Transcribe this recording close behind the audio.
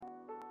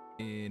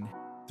In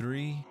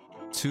 3,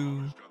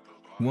 2,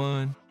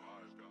 1.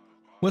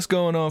 What's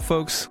going on,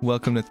 folks?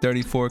 Welcome to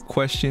 34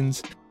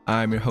 Questions.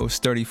 I'm your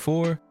host,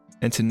 34,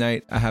 and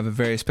tonight I have a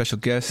very special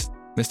guest.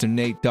 Mr.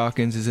 Nate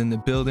Dawkins is in the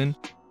building.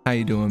 How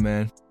you doing,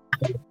 man?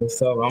 What's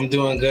up? I'm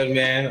doing good,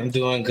 man. I'm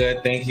doing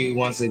good. Thank you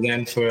once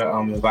again for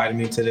inviting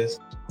me to this.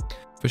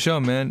 For sure,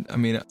 man. I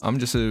mean, I'm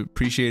just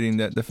appreciating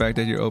the fact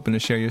that you're open to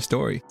share your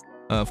story.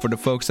 For the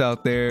folks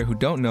out there who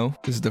don't know,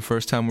 this is the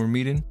first time we're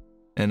meeting,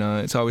 and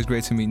it's always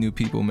great to meet new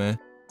people, man.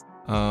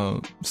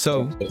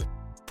 So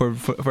for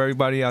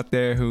everybody out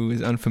there who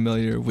is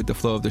unfamiliar with the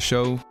flow of the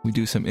show, we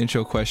do some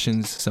intro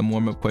questions, some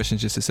warm-up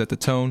questions just to set the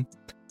tone.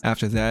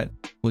 After that,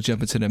 we'll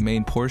jump into the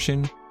main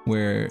portion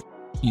where,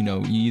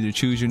 you either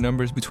choose your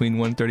numbers between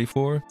 1 and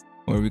 34,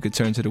 or we could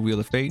turn to the Wheel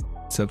of Fate.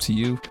 It's up to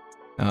you.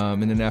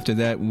 And then after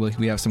that,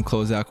 we have some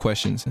closeout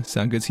questions.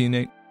 Sound good to you,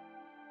 Nate?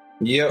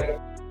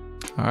 Yep.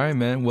 All right,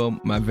 man. Well,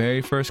 my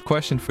very first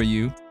question for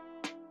you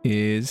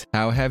is,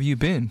 how have you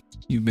been?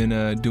 You've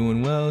been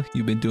doing well.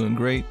 You've been doing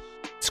great.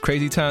 It's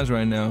crazy times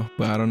right now,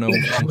 but I don't know.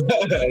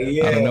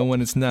 Yeah. I don't know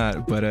when it's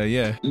not, but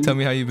yeah. Tell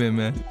me how you been,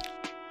 man.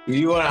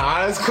 You want an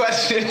honest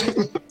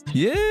question?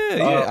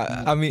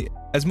 Yeah. I mean,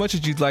 as much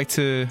as you'd like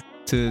to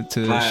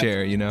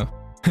share,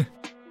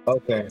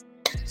 Okay.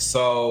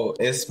 So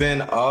it's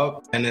been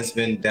up and it's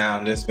been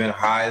down. There's been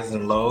highs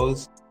and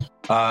lows.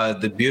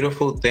 The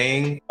beautiful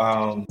thing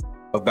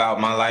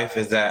about my life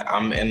is that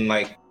I'm in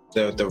like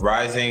the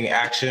rising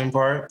action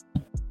part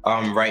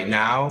right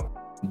now,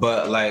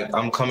 but like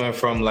I'm coming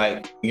from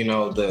like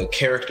the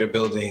character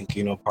building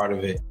part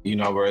of it,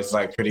 where it's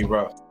like pretty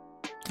rough.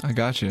 I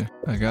got you.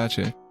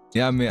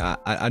 Yeah, I mean,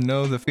 I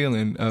know the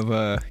feeling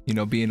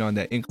of being on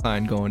that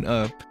incline going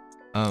up.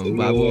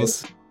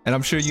 And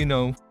I'm sure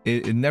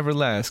it never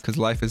lasts, because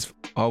life is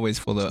always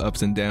full of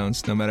ups and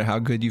downs. No matter how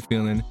good you're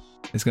feeling,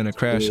 it's going to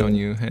crash on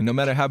you. And no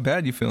matter how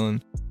bad you're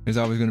feeling, there's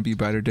always going to be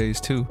brighter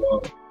days too.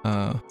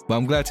 But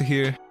I'm glad to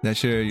hear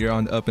that you're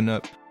on the up and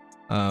up.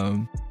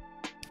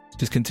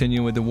 Just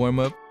continuing with the warm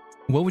up.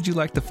 What would you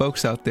like the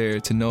folks out there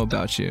to know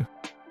about you?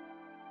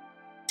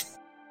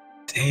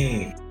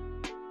 Dang.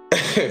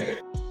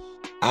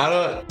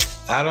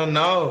 I don't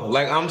know.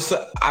 Like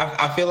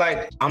I feel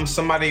like I'm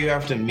somebody you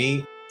have to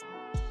meet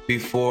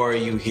before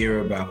you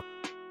hear about,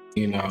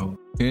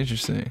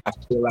 Interesting. I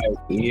feel like,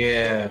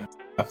 yeah,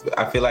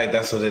 I feel like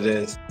that's what it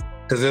is.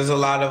 Because there's a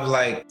lot of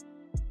like,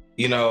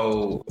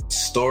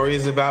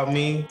 stories about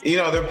me,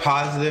 they're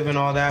positive and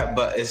all that,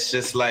 but it's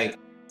just like,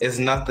 it's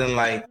nothing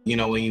like,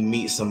 when you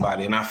meet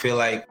somebody. And I feel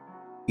like,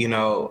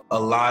 a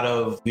lot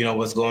of,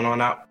 what's going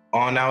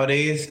on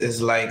nowadays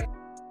is like,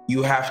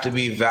 you have to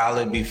be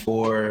valid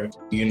before,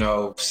 you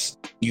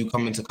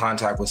come into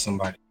contact with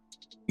somebody,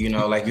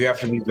 like you have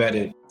to be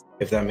vetted,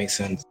 if that makes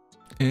sense.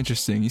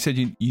 Interesting. You said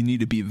you need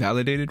to be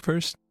validated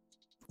first?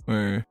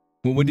 Or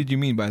what did you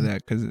mean by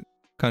that? Because I'm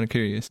kind of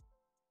curious.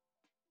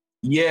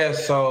 Yeah,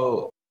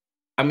 so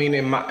I mean,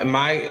 in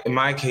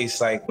my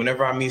case, like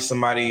whenever I meet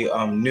somebody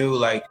new,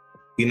 like,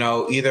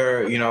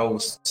 either,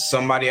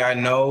 somebody I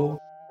know,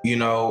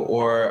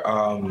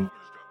 or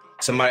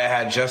somebody I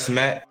had just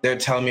met, they're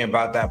telling me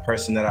about that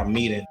person that I'm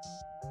meeting,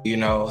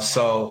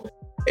 so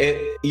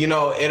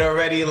it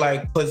already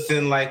like puts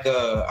in like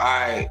all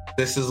right,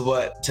 this is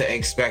what to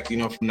expect,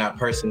 from that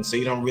person. So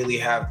you don't really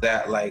have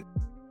that like,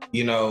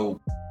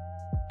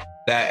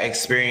 that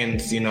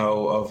experience,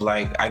 of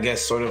like, I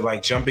guess sort of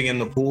like jumping in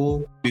the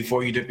pool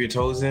before you dip your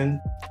toes in.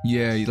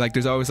 Yeah, like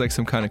there's always like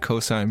some kind of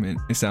co-signment.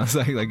 It sounds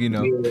like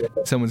yeah.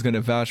 Someone's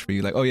gonna vouch for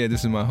you, like, oh yeah, this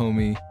is my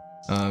homie.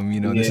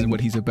 This is what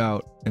he's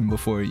about. And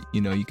before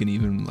you can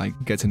even like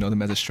get to know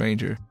them as a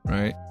stranger,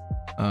 right?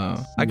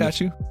 I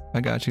got you.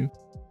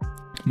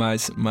 My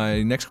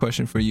next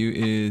question for you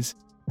is,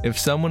 if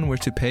someone were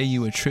to pay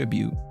you a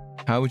tribute,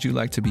 how would you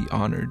like to be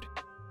honored?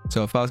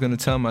 So if I was going to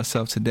tell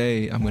myself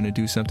today I'm going to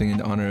do something in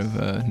honor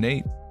of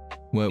Nate,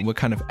 what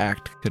kind of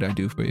act could I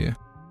do for you?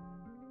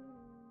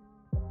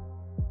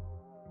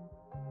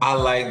 I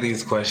like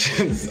these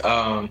questions.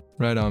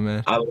 Right on,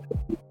 man. I like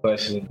these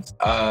questions.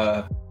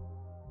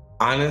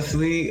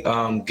 Honestly,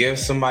 give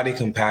somebody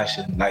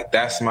compassion. Like,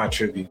 that's my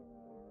tribute.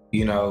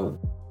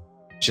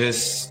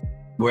 Just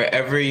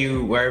wherever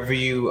you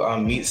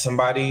meet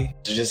somebody,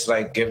 to just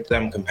like give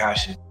them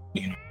compassion.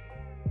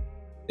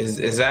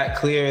 Is that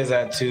clear? Is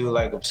that too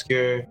like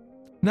obscure?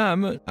 No,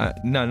 not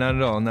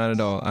at all. Not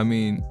at all. I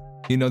mean,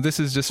 this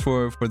is just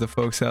for the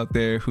folks out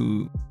there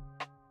who,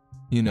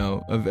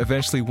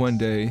 eventually one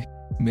day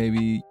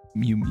maybe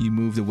you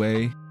moved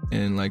away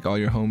and like all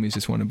your homies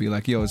just want to be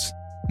like, yo, it's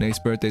Nate's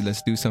birthday,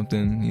 let's do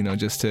something,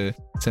 just to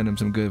send him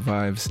some good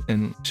vibes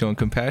and showing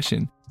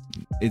compassion.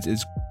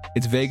 It's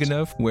vague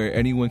enough where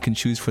anyone can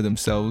choose for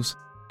themselves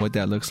what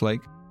that looks like,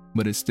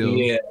 but it's still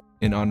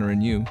in honoring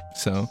you.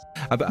 So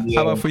how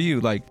about for you?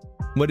 Like,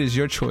 what is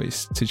your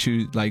choice to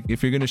choose? Like,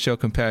 if you're going to show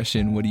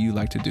compassion, what do you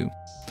like to do?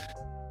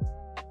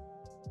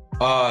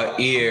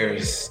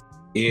 Ears.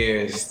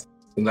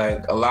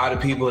 Like, a lot of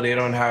people, they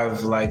don't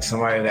have like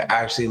somebody to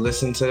actually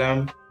listen to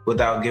them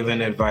without giving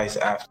advice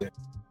after.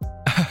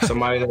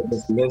 somebody that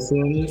just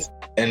listens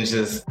and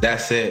just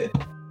that's it,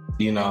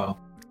 you know.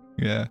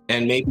 Yeah.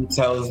 And maybe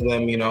tells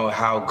them, you know,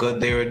 how good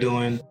they were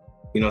doing,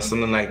 you know,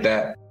 something like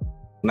that.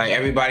 Like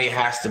everybody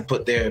has to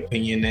put their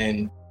opinion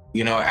in,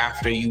 you know,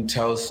 after you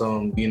tell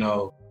some, you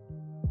know,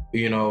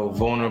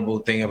 vulnerable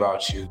thing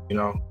about you, you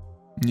know.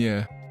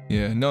 Yeah.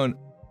 No,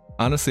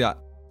 honestly,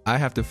 I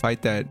have to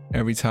fight that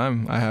every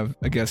time I have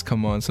a guest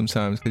come on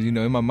sometimes, because, you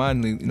know, in my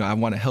mind, you know, I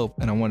want to help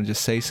and I want to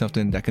just say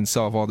something that can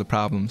solve all the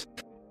problems.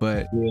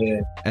 But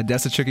and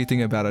that's the tricky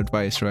thing about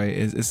advice, right?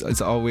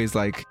 It's always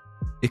like,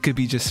 it could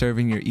be just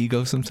serving your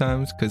ego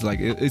sometimes, because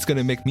like it's going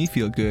to make me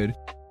feel good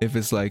if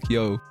it's like,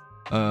 yo,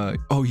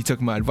 oh, you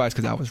took my advice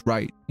because I was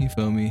right. You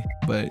feel me?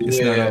 But it's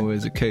not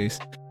always the case.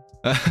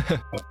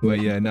 But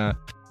yeah, nah.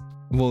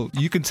 Well,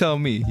 you can tell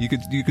me. You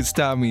could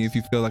stop me if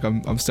you feel like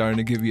I'm starting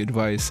to give you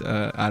advice.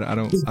 I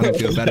don't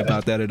feel bad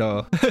about that at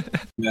all.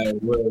 Yeah,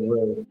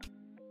 right.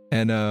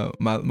 And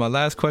my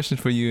last question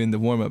for you in the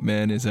warm up,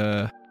 man, is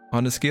on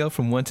a scale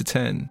from 1 to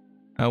 10,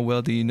 how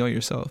well do you know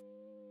yourself?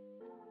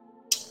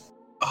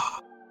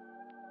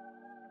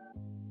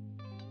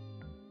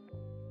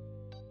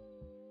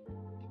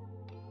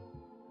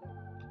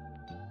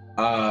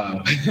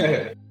 I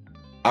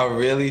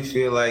really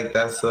feel like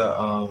that's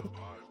a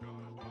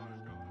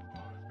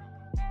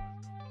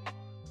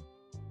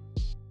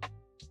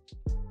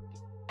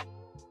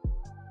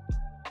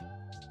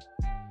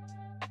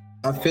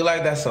I feel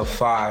like that's a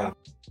 5.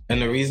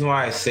 And the reason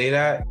why I say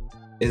that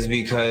is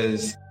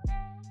because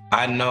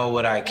I know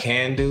what I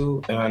can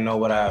do and I know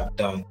what I've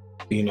done,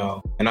 you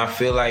know. And I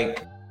feel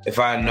like if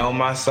I know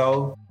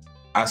myself,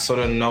 I sort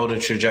of know the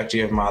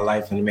trajectory of my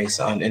life, and it makes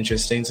it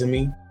uninteresting to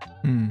me.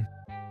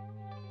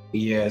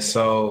 Yeah,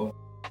 so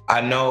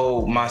I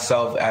know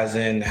myself as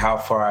in how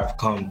far I've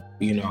come,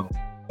 you know,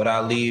 but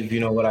I leave, you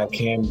know, what I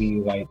can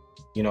be, like,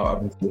 you know,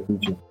 up into the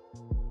future.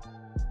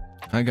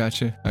 I got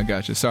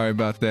you. Sorry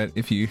about that.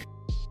 If you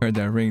heard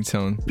that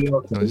ringtone,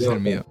 that was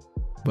hitting me up.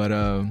 But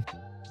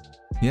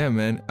yeah,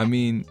 man. I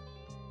mean,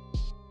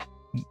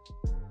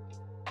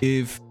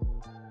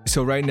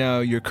 so right now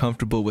you're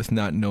comfortable with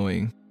not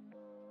knowing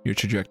your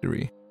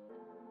trajectory.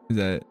 Is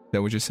that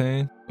what you're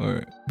saying,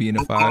 or being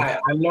a 5? I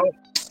know.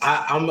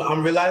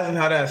 I'm realizing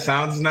how that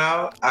sounds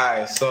now. All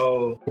right,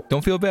 so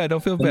don't feel bad,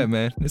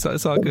 man. It's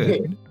all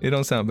good. It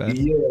don't sound bad.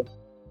 Yeah.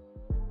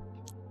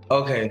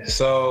 Okay,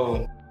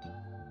 so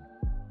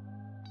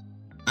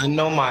I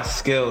know my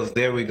skills.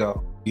 There we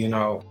go. You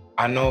know,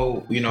 I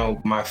know, you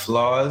know, my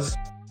flaws.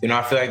 You know,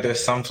 I feel like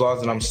there's some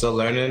flaws that I'm still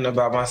learning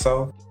about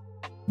myself.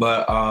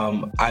 But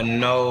I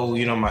know,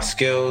 you know, my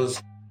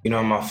skills, you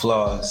know, my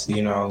flaws,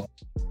 you know.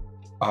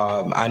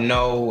 I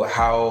know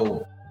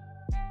how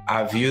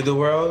I view the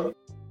world,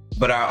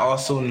 but I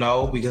also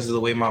know, because of the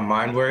way my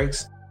mind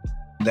works,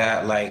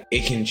 that like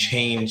it can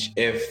change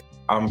if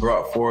I'm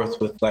brought forth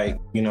with, like,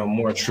 you know,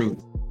 more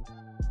truth.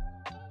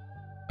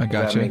 I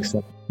got you.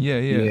 Yeah.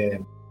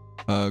 You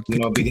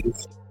know,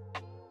 because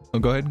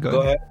go ahead.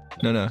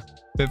 No.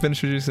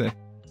 Finish what you say.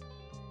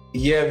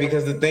 Yeah,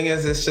 because the thing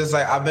is, it's just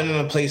like I've been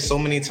in a place so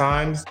many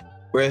times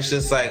where it's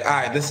just like, all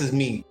right, this is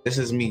me.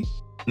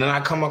 And then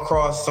I come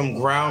across some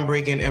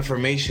groundbreaking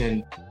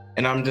information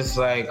and I'm just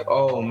like,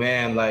 oh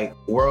man, like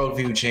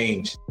worldview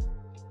change,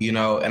 you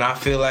know? And I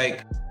feel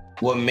like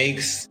what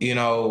makes, you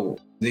know,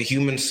 the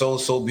human soul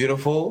so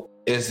beautiful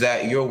is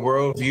that your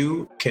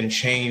worldview can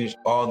change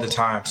all the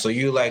time. So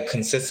you like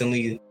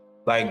consistently,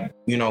 like,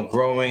 you know,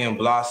 growing and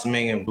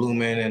blossoming and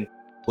blooming and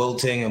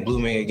wilting and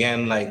blooming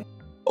again, like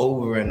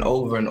over and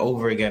over and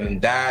over again.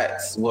 And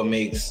that's what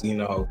makes, you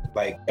know,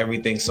 like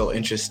everything so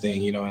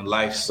interesting, you know, and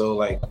life so,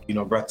 like, you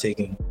know,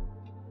 breathtaking.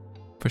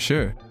 For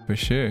sure.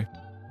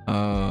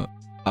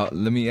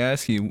 Let me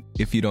ask you,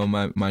 if you don't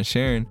mind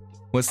sharing,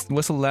 what's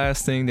the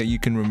last thing that you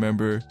can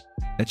remember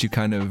that you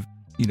kind of,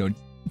 you know,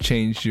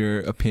 changed your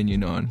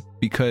opinion on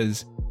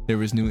because there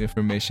was new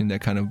information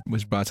that kind of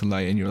was brought to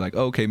light and you're like,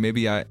 oh, okay,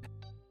 maybe I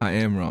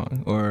am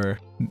wrong, or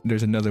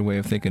there's another way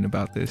of thinking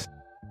about this?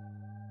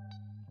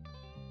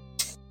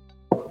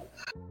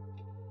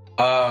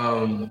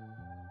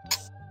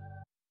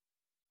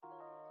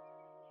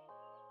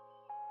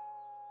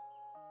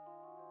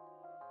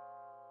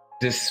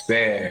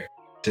 Despair.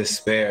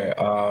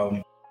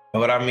 And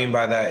what I mean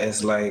by that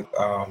is like,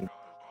 I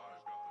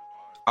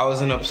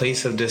was in a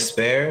place of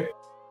despair,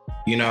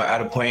 you know, at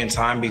a point in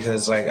time,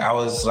 because like I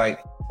was like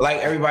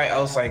everybody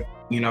else, like,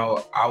 you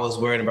know, I was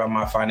worried about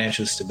my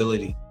financial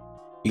stability,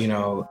 you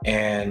know,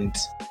 and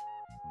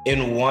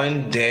in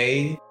one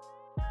day,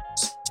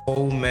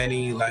 so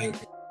many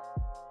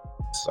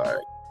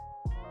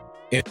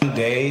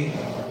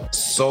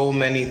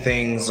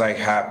things like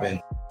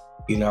happened.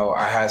 You know,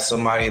 I had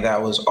somebody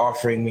that was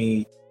offering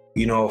me,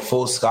 you know, a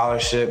full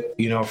scholarship,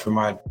 you know, for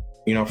my,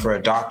 you know, for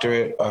a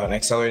doctorate, an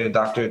accelerated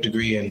doctorate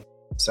degree in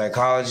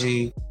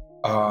psychology.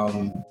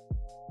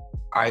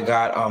 I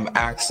got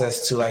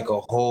access to like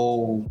a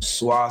whole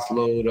swath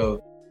load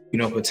of, you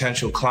know,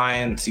 potential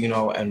clients, you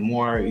know, and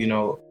more, you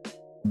know,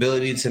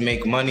 ability to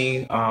make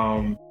money.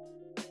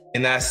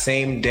 In that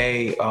same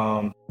day,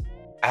 I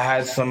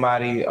had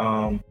somebody,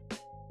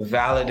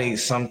 validate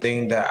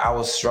something that I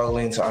was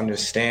struggling to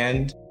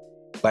understand.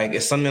 Like,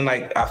 it's something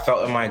like I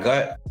felt in my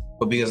gut,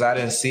 but because I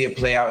didn't see it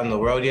play out in the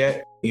world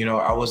yet, you know,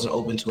 I wasn't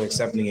open to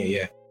accepting it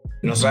yet.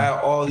 You know, so I had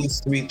all these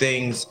three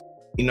things,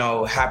 you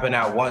know, happen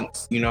at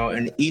once, you know,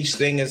 and each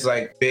thing is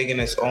like big in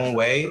its own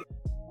way.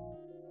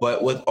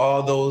 But with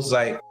all those,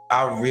 like,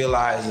 I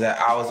realized that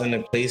I was in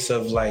a place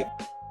of like,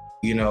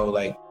 you know,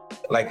 like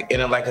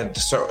in a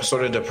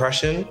sort of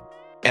depression.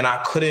 And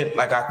I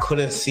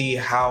couldn't see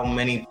how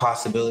many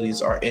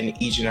possibilities are in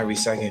each and every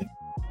second,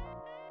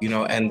 you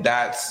know, and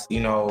that's, you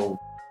know,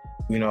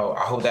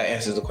 I hope that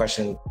answers the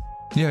question.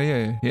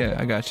 Yeah.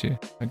 I got you.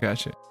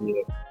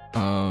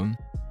 Yeah.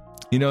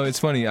 You know, it's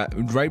funny.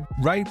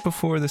 Right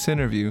before this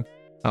interview,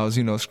 I was,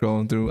 you know,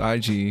 scrolling through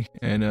IG,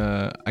 and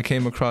I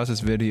came across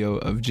this video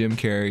of Jim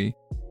Carrey.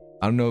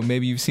 I don't know,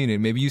 maybe you've seen it.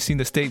 Maybe you've seen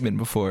the statement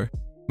before,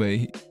 but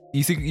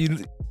you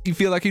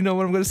feel like you know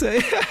what I'm gonna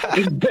say.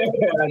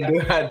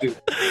 I do.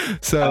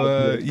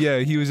 So yeah,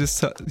 he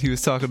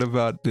was talking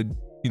about the,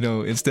 you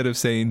know, instead of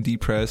saying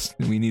depressed,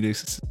 we need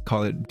to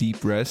call it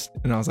deep rest.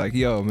 And I was like,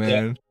 yo,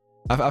 man,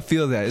 I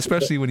feel that,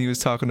 especially when he was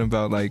talking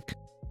about like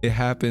it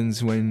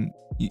happens when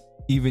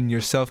even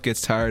yourself gets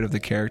tired of the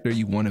character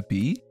you want to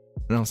be.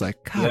 And I was like,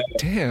 God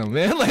damn,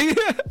 man. Like,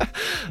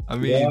 I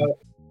mean,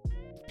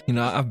 you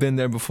know, I've been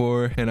there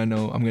before, and I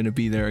know I'm going to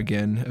be there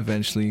again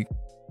eventually.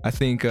 I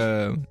think,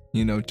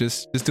 you know,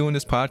 just doing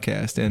this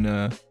podcast,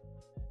 and,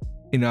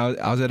 you know,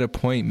 I was at a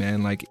point,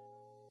 man, like,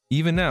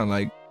 even now,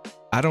 like,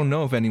 I don't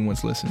know if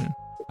anyone's listening.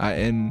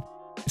 And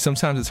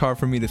sometimes it's hard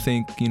for me to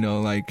think, you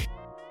know, like,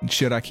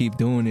 should I keep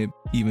doing it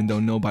even though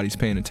nobody's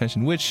paying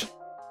attention? Which,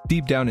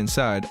 deep down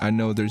inside, I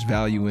know there's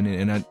value in it,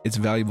 and it's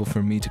valuable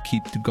for me to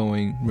keep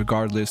going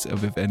regardless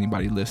of if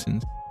anybody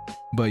listens.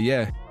 But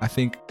yeah, I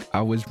think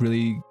I was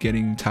really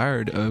getting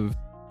tired of,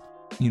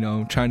 you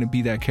know, trying to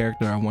be that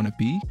character I want to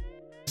be.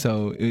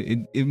 So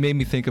it made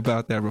me think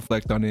about that,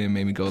 reflect on it, and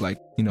made me go like,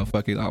 you know,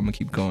 fuck it, I'm gonna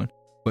keep going.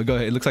 But go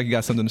ahead, it looks like you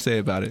got something to say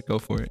about it. Go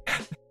for it.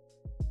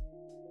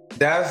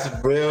 That's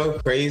real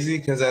crazy,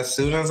 because as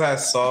soon as I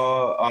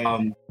saw,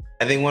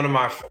 I think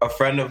a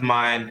friend of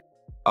mine,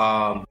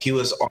 he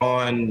was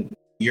on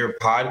your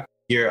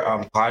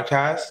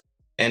podcast,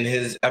 and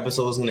his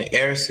episode was going to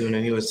air soon,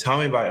 and he was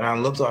telling me about it, and I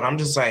looked on, I'm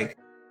just like,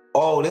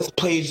 oh, this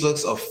page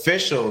looks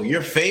official.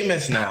 You're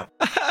famous now.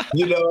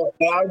 You know,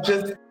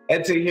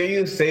 and to hear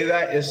you say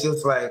that, it's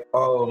just like,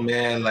 oh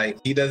man, like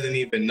he doesn't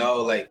even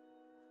know, like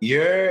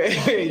your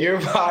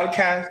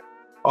podcast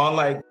on,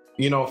 like,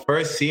 you know,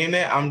 first seeing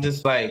it, I'm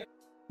just like,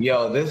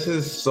 yo, this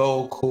is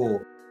so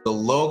cool. The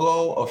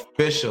logo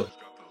official.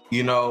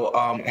 You know,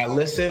 I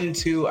listened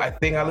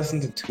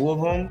to two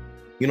of them.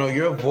 You know,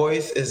 your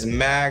voice is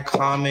mad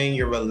calming.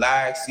 You're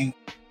relaxed.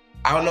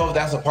 I don't know if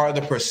that's a part of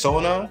the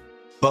persona,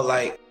 but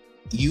like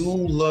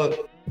you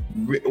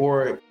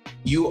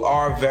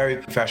are very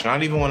professional. I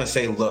don't even want to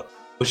say look,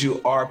 but you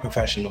are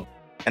professional.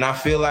 And I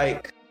feel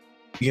like,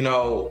 you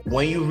know,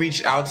 when you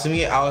reached out to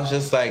me, I was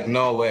just like,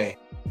 no way.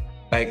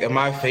 Like, am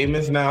I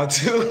famous now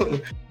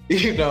too?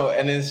 You know,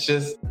 and it's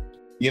just,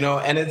 you know,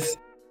 and it's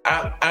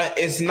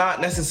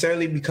not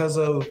necessarily because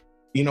of,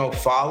 you know,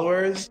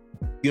 followers,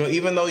 you know,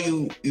 even though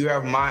you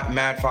have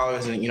mad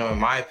followers, and, you know, in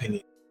my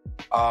opinion,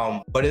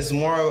 but it's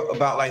more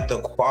about like the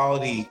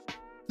quality,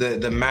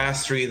 the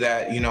mastery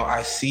that, you know,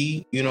 I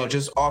see, you know,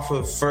 just off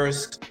of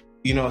first,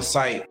 you know,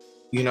 sight,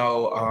 you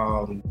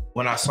know,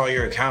 when I saw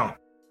your account,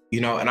 you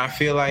know, and I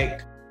feel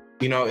like,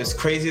 you know, it's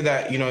crazy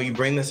that, you know, you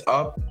bring this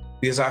up,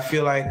 because I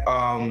feel like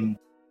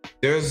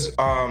there's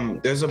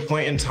a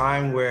point in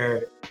time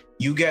where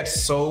you get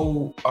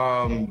so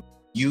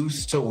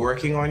used to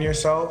working on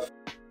yourself,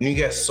 and you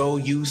get so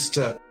used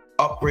to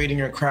upgrading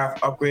your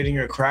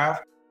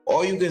craft,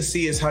 all you can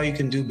see is how you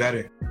can do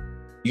better,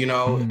 you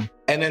know?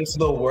 And then to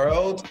the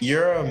world,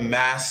 you're a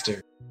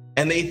master.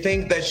 And they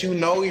think that, you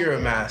know, you're a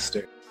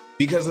master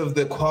because of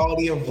the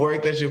quality of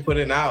work that you're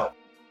putting out,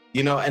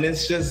 you know? And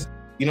it's just,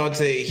 you know,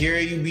 to hear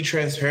you be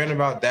transparent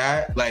about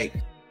that, like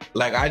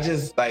I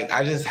just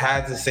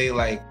had to say,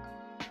 like,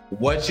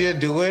 what you're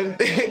doing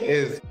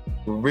is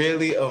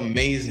really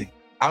amazing.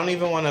 I don't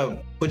even want to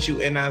put you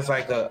in as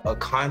like a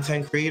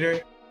content creator,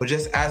 but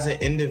just as an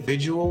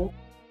individual,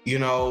 you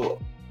know,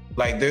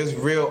 like there's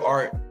real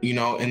art, you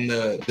know, in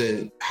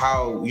the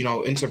how, you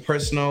know,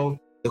 interpersonal,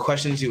 the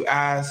questions you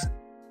ask,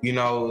 you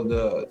know,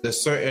 the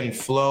certain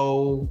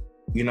flow,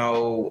 you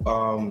know,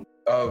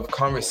 of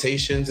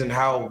conversations, and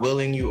how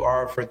willing you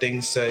are for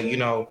things to, you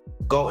know,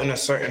 go in a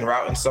certain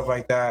route and stuff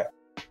like that.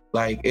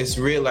 Like, it's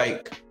real,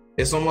 like,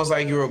 it's almost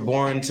like you were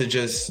born to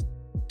just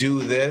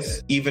do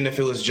this, even if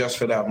it was just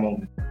for that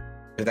moment,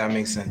 if that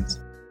makes sense.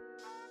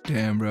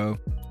 Damn, bro.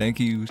 Thank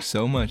you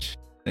so much.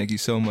 Thank you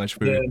so much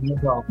for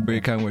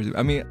your kind words.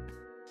 I mean,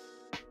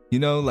 you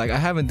know, like, I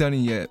haven't done it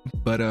yet,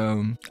 but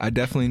I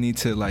definitely need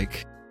to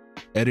like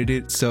edit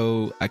it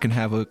so I can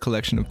have a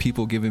collection of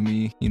people giving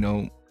me, you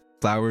know,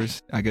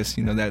 flowers. I guess,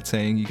 you know, that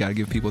saying, you gotta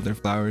give people their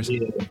flowers.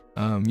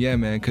 Yeah,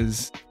 man,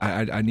 because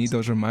I need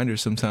those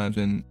reminders sometimes.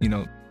 And, you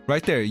know,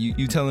 right there,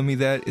 you telling me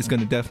that is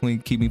gonna definitely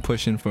keep me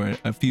pushing for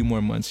a few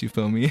more months. You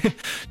feel me?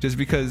 Just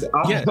because,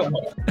 yeah.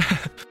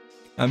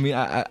 I mean,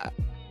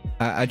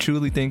 I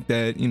truly think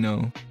that, you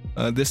know,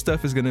 this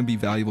stuff is gonna be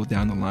valuable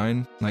down the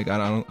line. Like I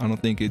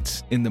don't think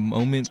it's in the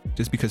moment,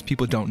 just because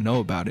people don't know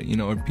about it, you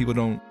know, or people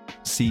don't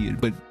see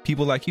it. But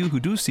people like you who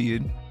do see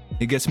it,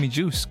 it gets me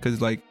juiced,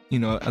 because, like, you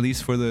know, at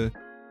least for the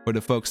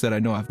folks that I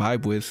know I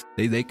vibe with,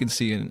 they can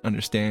see and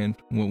understand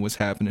what's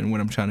happening and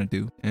what I'm trying to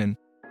do. And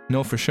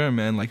no, for sure,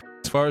 man. Like,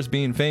 as far as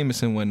being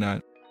famous and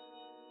whatnot,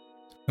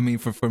 I mean,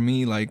 for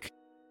me, like,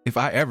 if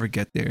I ever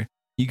get there,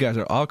 you guys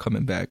are all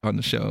coming back on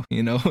the show,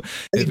 you know,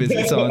 if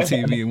it's on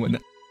TV and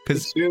whatnot.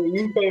 Cause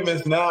you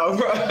famous now,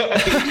 bro.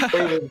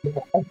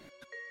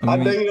 I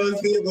know you don't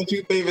see it, but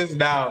you famous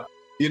now.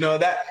 You know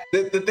that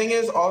the thing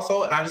is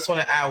also, and I just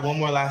want to add one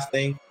more last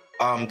thing,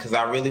 because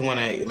I really want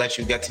to let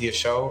you get to your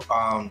show.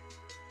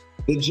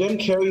 The Jim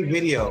Carrey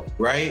video,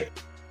 right?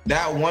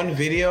 That one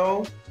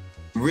video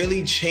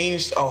really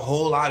changed a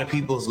whole lot of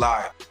people's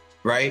lives,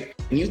 right?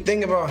 And you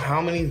think about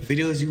how many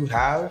videos you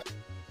have,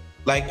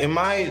 like in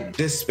my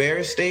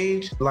despair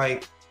stage,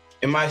 like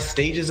in my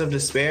stages of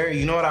despair,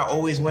 you know what I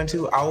always went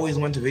to? I always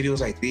went to videos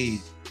like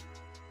these,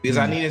 because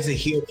I needed to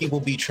hear people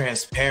be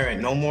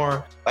transparent. No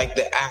more like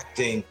the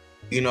acting,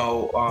 you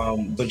know,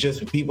 but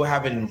just people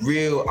having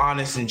real,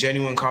 honest, and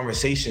genuine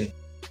conversation,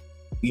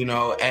 you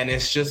know. And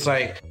it's just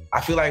like,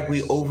 I feel like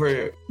we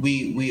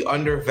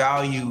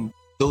undervalue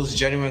those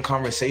genuine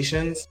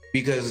conversations,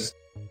 because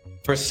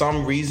for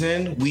some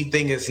reason we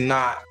think it's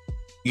not,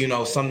 you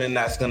know, something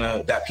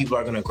that people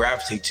are gonna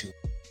gravitate to.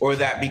 Or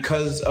that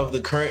because of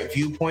the current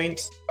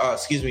viewpoints,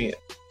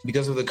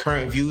 because of the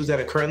current views that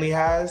it currently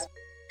has,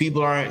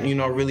 people aren't, you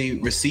know, really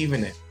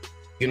receiving it,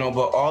 you know.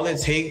 But all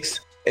it takes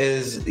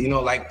is, you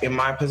know, like in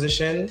my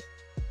position,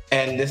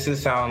 and this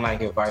is sounding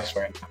like advice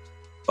right now,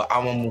 but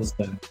I'm almost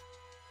done.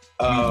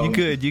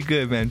 You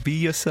good, man. Be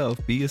yourself.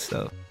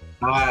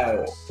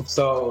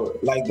 So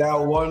like that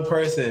one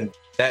person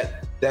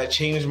that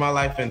changed my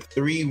life in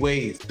three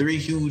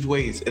huge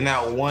ways in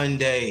that one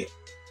day.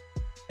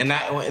 In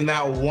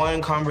that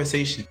one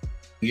conversation,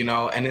 you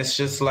know. And it's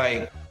just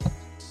like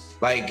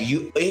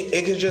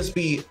it could just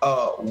be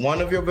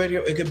one of your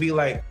video. It could be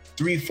like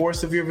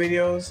 3/4 of your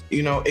videos,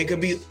 you know. It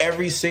could be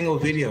every single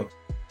video.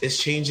 It's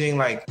changing,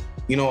 like,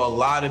 you know, a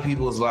lot of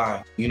people's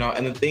lives, you know.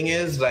 And the thing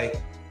is, like,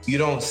 you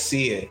don't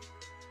see it,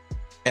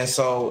 and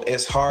so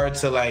it's hard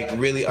to like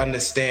really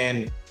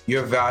understand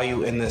your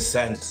value in this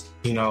sense,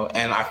 you know.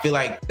 And I feel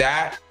like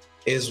that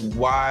is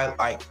why,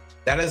 like,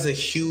 that is a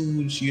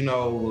huge, you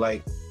know,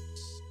 like,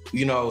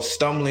 you know,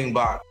 stumbling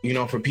block, you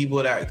know, for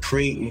people that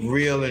create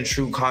real and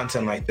true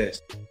content like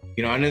this,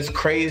 you know. And it's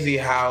crazy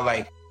how,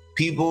 like,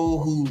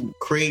 people who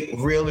create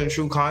real and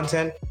true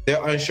content,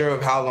 they're unsure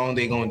of how long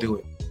they're gonna do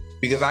it,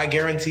 because I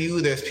guarantee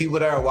you there's people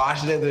that are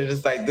watching it, they're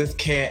just like, this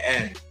can't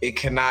end, it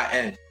cannot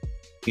end,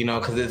 you know,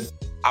 because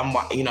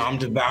I'm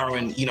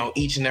devouring, you know,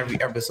 each and every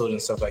episode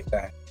and stuff like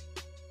that.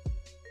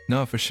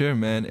 No, for sure,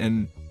 man.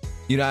 And,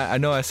 you know, I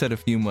know I said a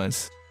few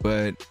months,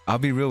 but I'll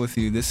be real with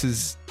you, this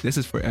is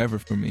forever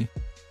for me.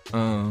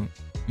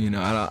 You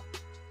know,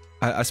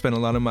 I spent a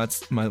lot of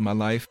my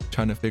life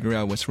trying to figure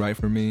out what's right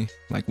for me,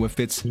 like what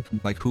fits,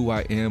 like who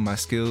I am, my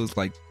skills,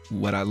 like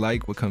what I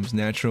like, what comes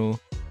natural,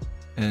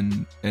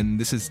 and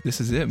this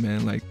is it,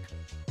 man. Like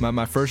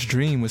my first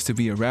dream was to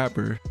be a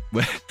rapper,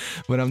 but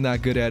I'm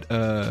not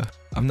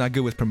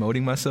good with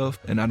promoting myself,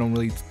 and I don't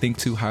really think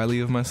too highly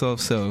of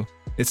myself, so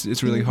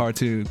it's really hard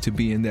to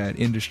be in that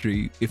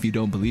industry if you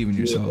don't believe in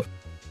yourself.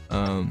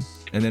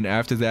 And then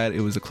after that, it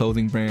was a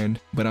clothing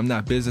brand, but I'm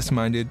not business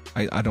minded.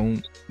 I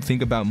don't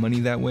think about money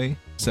that way,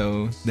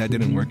 so that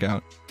didn't work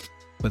out.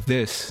 But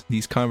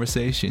these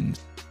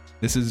conversations,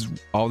 this is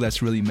all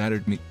that's really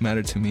mattered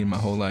to me in my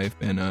whole life,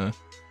 and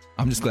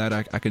I'm just glad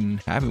I can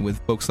have it with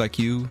folks like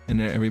you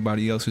and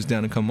everybody else who's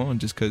down to come on,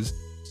 just because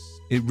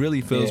it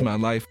really fills my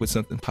life with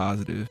something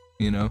positive,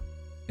 you know.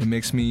 It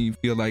makes me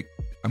feel like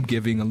I'm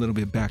giving a little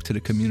bit back to the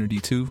community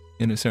too,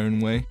 in a certain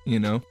way, you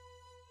know,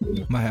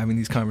 by having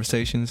these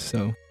conversations.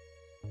 So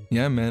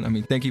yeah, man. I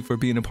mean, thank you for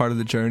being a part of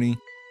the journey.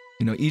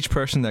 You know, each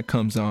person that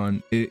comes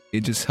on, it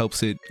just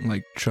helps it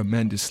like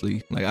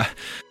tremendously. I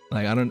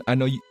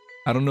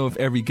don't know if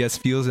every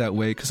guest feels that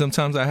way, because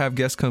sometimes I have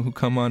guests who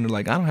come on and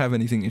like, I don't have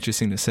anything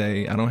interesting to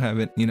say. I don't have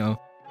it, you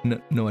know,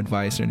 no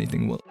advice or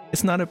anything. Well,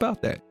 it's not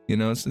about that. You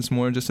know, it's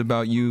more just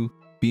about you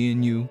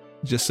being you,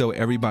 just so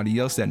everybody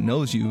else that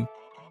knows you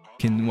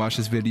can watch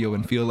this video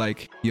and feel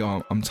like,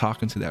 yo, I'm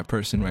talking to that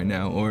person right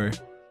now, or,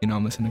 you know,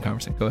 I'm listening to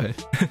conversation. Go ahead.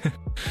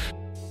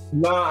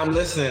 No, I'm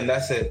listening.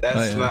 That's it.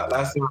 It's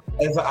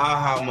an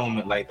aha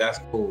moment. Like, that's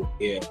cool.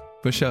 Yeah.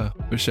 For sure.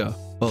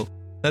 Well,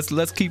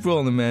 let's keep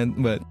rolling,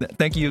 man. But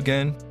thank you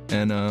again.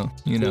 And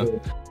you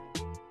know,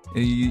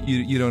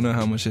 you don't know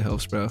how much it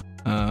helps, bro.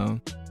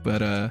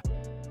 But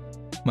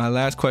my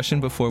last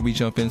question before we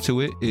jump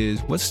into it is,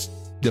 what's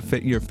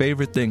your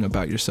favorite thing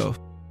about yourself?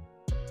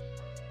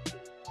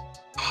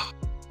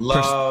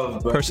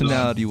 Love, bro.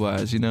 Personality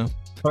wise, you know.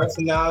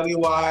 Personality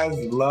wise,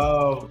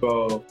 love,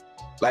 bro.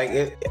 Like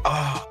it.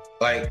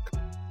 Like,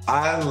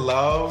 I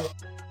love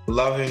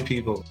loving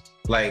people.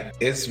 Like,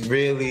 it's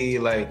really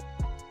like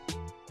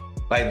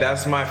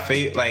that's my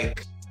fate.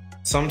 Like,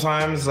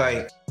 sometimes,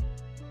 like,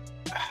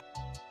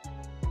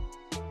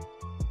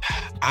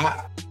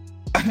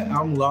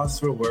 I'm lost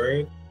for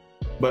word,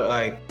 but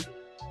like,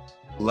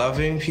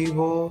 loving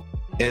people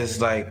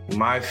is like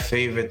my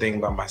favorite thing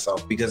about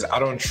myself, because I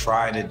don't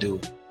try to do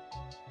it.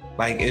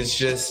 Like, it's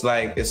just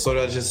like, it's sort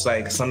of just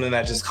like something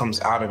that just comes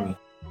out of me,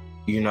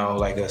 you know,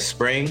 like a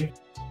spring.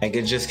 Like,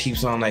 it just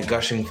keeps on like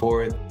gushing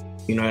forth,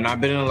 you know. And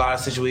I've been in a lot of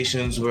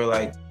situations where,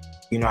 like,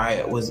 you know,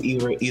 I was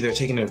either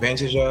taken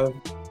advantage of,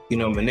 you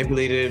know,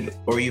 manipulated,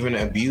 or even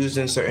abused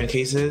in certain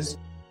cases.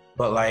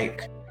 But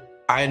like,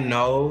 I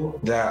know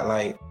that,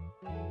 like,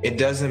 it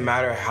doesn't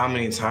matter how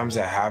many times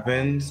that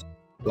happens,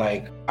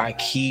 like, I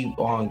keep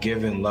on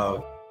giving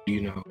love,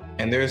 you know.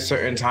 And there's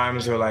certain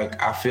times where,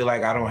 like, I feel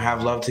like I don't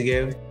have love to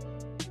give,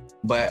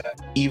 but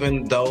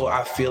even though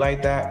I feel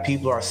like that,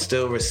 people are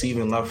still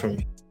receiving love from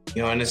me,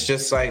 you know. And it's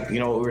just like, you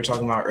know, what we were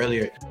talking about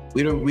earlier,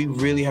 we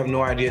really have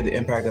no idea the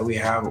impact that we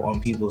have on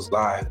people's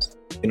lives,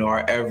 you know,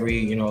 our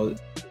every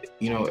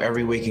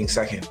waking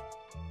second,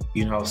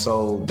 you know.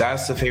 So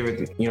that's the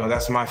favorite, you know,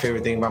 that's my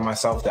favorite thing about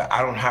myself, that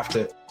I don't have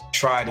to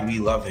try to be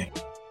loving.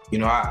 You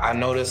know, I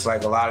notice,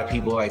 like, a lot of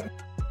people, like,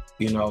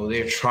 you know,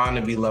 they're trying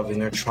to be loving,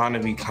 they're trying to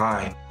be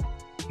kind,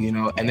 you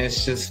know. And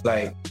it's just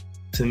like,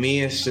 to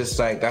me, it's just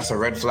like, that's a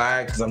red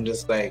flag, because I'm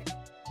just like,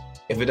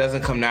 if it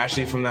doesn't come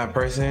naturally from that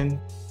person,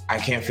 I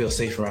can't feel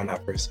safe around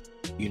that person,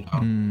 you know.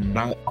 And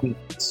I'm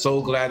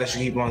so glad that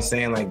you keep on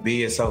saying, like, be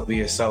yourself,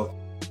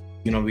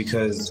 you know,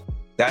 because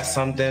that's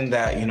something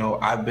that, you know,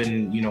 I've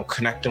been, you know,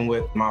 connecting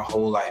with my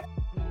whole life,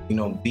 you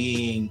know,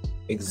 being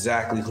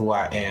exactly who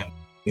I am,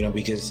 you know,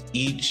 because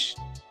each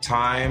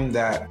time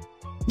that,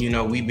 you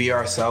know, we be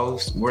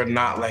ourselves, we're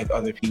not like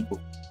other people,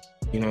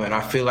 you know. And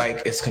I feel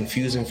like it's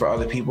confusing for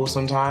other people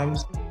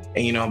sometimes,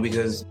 and, you know,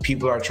 because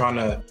people are trying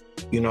to,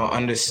 you know,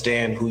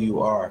 understand who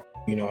you are,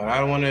 you know. And I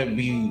don't want to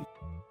be,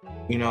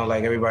 you know,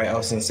 like everybody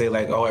else and say,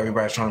 like, oh,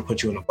 everybody's trying to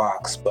put you in a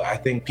box. But I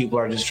think people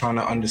are just trying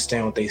to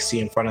understand what they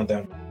see in front of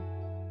them,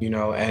 you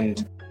know.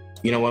 And,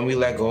 you know, when we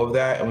let go of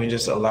that and we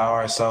just allow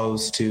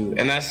ourselves to,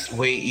 and that's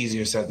way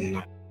easier said than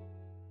done.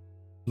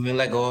 When we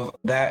let go of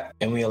that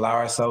and we allow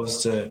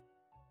ourselves to,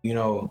 you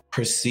know,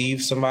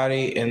 perceive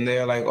somebody in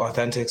their, like,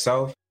 authentic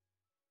self,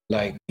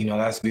 like, you know,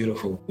 that's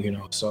beautiful, you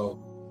know. So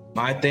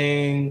my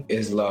thing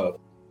is love.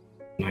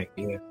 Like,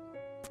 yeah.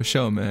 For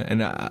sure, man.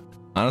 And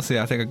honestly,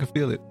 I think I could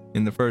feel it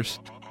in the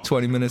first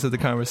 20 minutes of the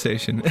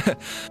conversation.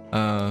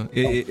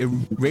 It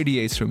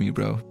radiates from you,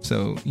 bro.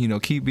 So, you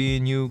know, keep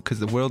being you, because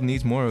the world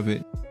needs more of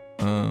it.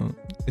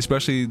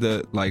 Especially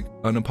the, like,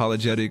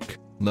 unapologetic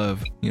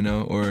love, you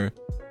know, or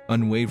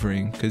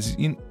unwavering, because,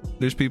 you know,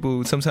 there's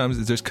people,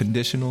 sometimes there's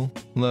conditional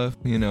love,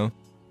 you know.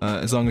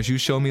 As long as you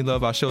show me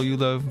love, I'll show you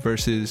love,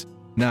 versus,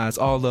 nah, it's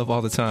all love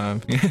all the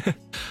time.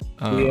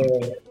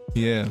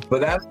 Yeah.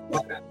 But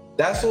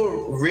that's what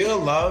real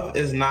love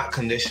is, not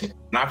conditional.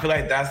 And I feel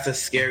like that's the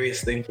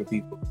scariest thing for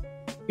people.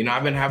 You know,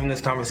 I've been having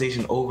this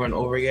conversation over and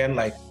over again.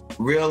 Like,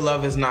 real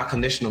love is not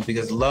conditional,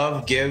 because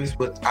love gives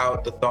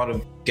without the thought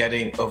of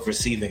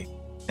receiving.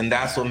 And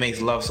that's what makes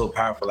love so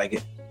powerful.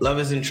 Like, love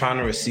isn't trying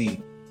to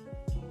receive,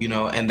 you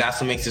know, and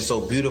that's what makes it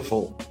so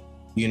beautiful.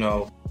 You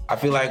know, I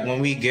feel like when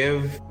we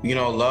give, you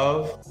know,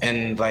 love,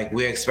 and, like,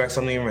 we expect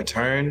something in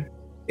return,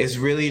 it's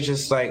really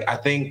just like, I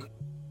think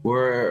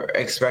we're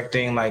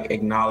expecting, like,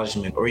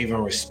 acknowledgement or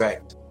even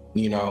respect,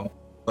 you know,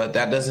 but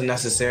that doesn't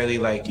necessarily,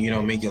 like, you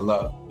know, make it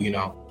love, you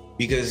know,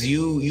 because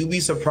you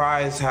be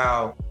surprised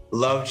how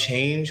love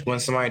change when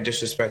somebody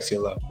disrespects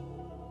your love.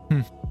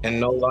 And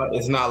no love,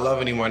 it's not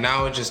love anymore.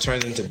 Now it just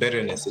turns into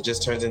bitterness. It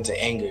just turns into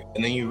anger.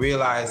 And then you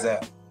realize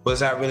that, was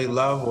that really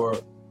love? Or,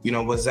 you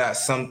know, was that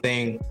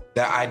something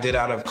that I did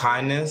out of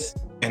kindness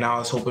and I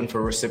was hoping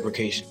for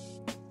reciprocation,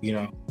 you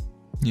know?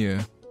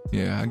 Yeah,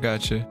 I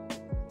gotcha.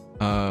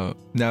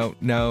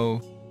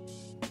 Now,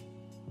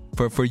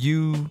 for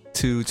you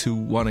to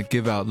want to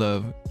give out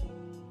love,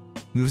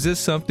 was this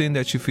something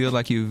that you feel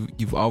like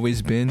you've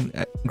always been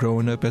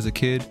growing up as a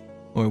kid,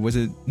 or was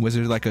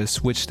there like a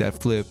switch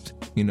that flipped,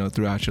 you know,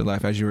 throughout your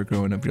life as you were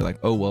growing up? You're like,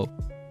 oh well,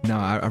 no,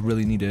 I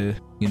really need to,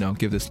 you know,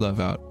 give this love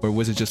out, or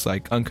was it just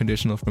like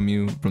unconditional from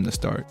you from the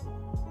start?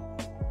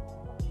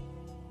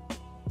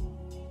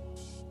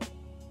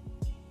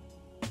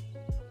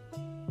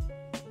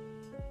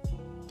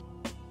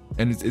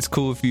 And it's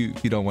cool if you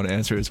don't want to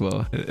answer as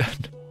well.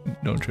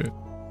 Don't trip.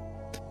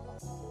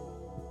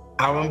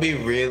 I want to be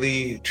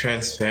really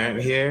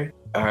transparent here.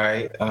 All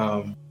right.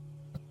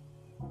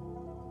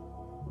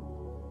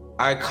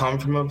 I come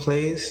from a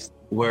place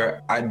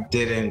where I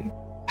didn't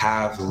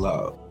have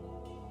love.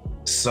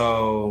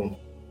 So,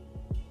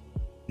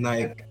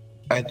 like,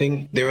 I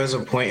think there was a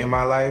point in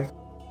my life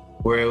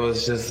where it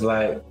was just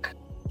like,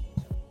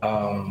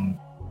 I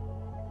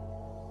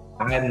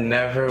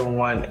never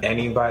want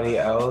anybody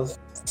else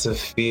to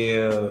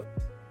feel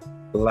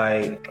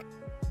like,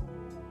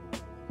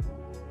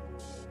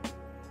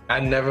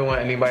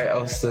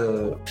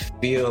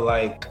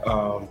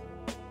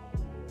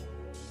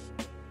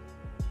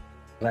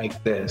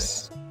 like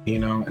this, you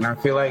know? And I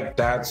feel like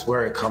that's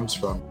where it comes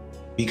from.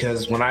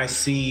 Because when I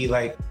see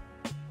like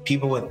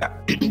people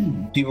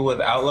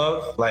without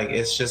love, like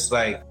it's just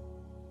like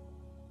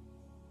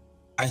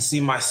I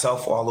see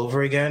myself all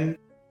over again.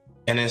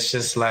 And it's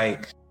just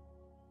like,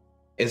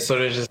 it's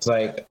sort of just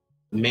like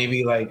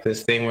maybe like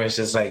this thing where it's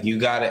just like you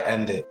gotta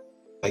end it.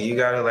 Like you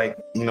gotta like,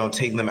 you know,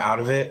 take them out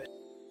of it,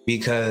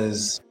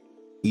 because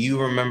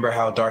you remember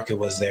how dark it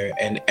was there.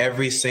 And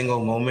every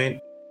single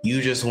moment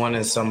you just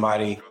wanted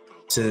somebody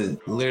to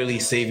literally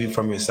save you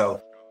from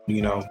yourself,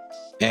 you know?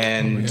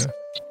 And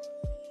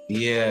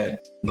yeah,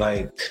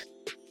 like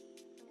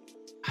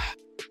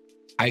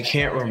I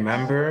can't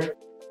remember,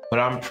 but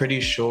I'm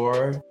pretty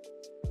sure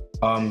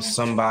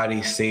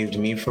somebody saved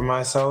me from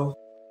myself,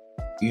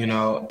 you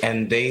know,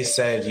 and they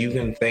said you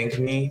can thank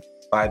me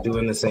by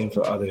doing the same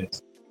for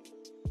others,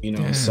 you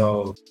know.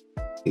 So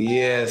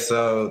yeah,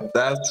 so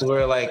that's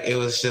where like it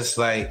was just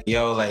like,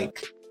 yo,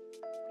 like,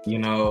 you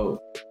know,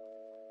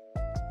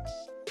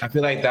 I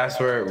feel like that's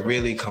where it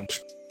really comes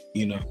from,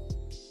 you know.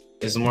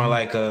 It's more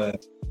like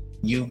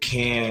you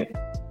can't,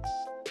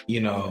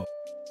 you know,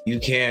 you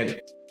can't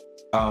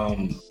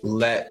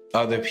let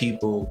other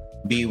people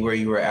be where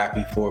you were at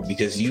before,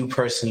 because you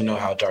personally know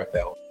how dark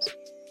that was,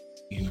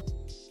 you know.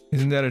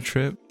 Isn't that a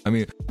trip? I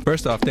mean,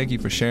 first off, thank you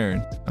for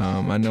sharing.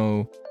 I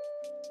know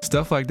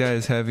stuff like that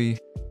is heavy.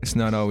 It's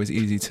not always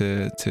easy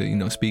to you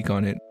know, speak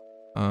on it.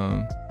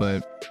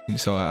 But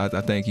so I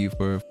thank you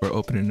for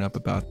opening up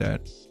about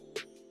that.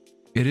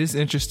 It is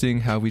interesting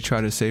how we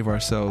try to save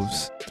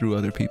ourselves through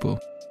other people.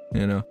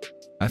 You know,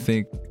 I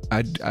think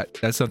I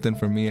that's something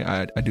for me.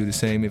 I do the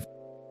same.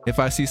 If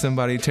I see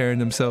somebody tearing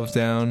themselves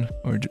down,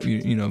 or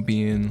you know,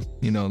 being,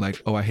 you know, like,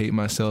 oh, I hate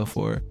myself,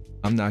 or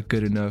I'm not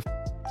good enough,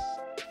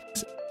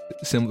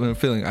 similar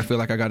feeling. I feel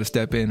like I got to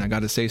step in. I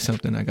got to say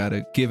something. I got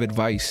to give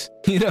advice,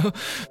 you know,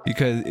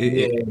 because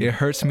it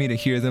hurts me to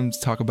hear them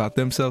talk about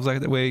themselves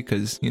like that way.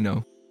 Because, you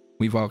know,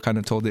 we've all kind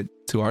of told it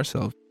to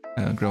ourselves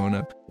growing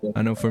up.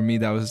 I know for me,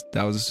 that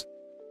was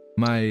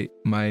my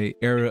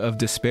era of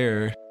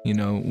despair, you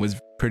know, was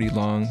pretty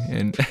long.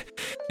 And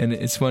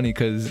it's funny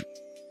because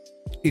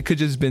it could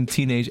just been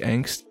teenage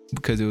angst,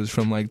 because it was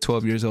from like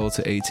 12 years old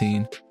to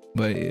 18.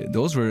 But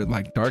those were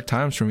like dark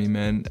times for me,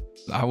 man.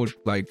 I would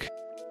say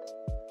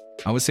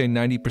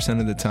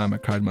 90% of the time I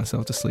cried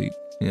myself to sleep,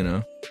 you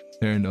know,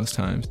 during those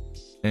times.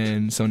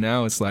 And so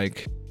now it's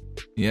like,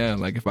 yeah,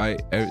 like if I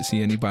ever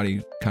see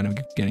anybody kind of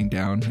getting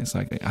down, it's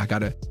like I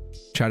gotta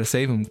try to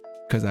save them,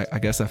 because I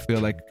guess I feel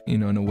like, you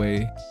know, in a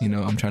way, you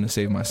know, I'm trying to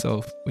save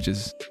myself, which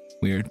is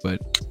weird, but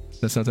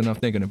that's something I'm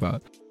thinking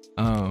about.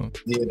 Yeah,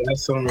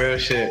 that's some real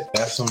shit.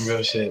 That's some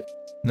real shit.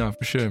 No,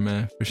 for sure,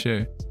 man, for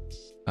sure.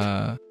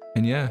 And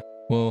yeah,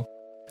 well,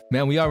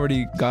 man, we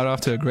already got off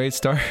to a great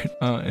start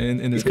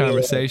in this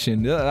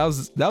conversation. That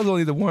was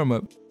only the warm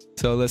up.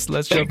 So let's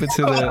jump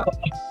into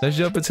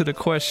the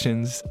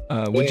questions.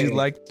 Would you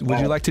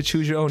like to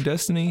choose your own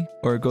destiny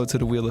or go to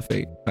the wheel of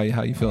fate?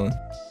 How you feeling?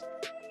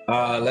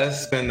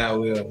 Let's spin that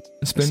wheel.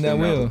 Spin that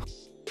wheel.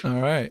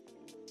 All right.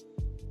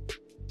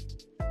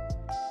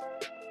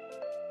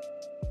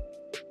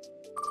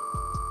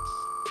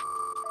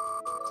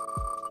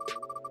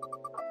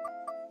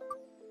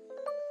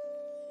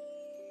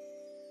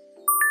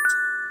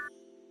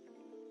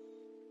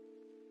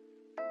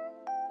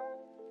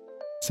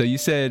 So you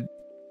said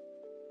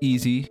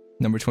easy,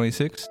 number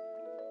 26.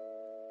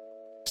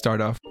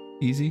 Start off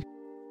easy.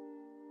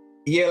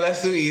 Yeah,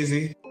 let's do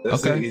easy.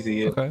 Let's do easy.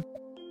 Yeah. Okay.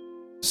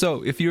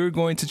 So if you were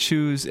going to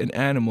choose an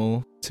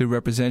animal to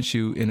represent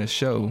you in a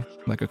show,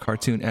 like a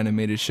cartoon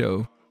animated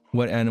show,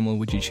 what animal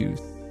would you choose?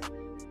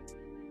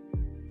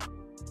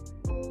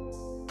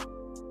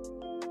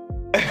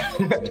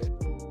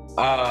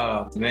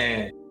 Oh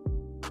man.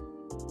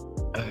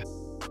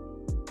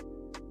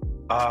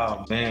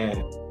 Oh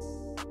man.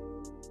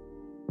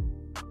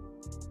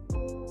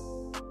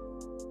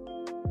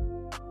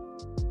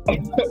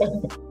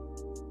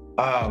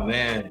 Oh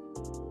man,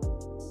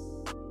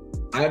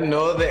 I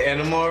know the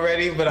animal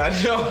already, but I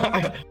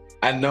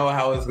know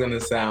how it's gonna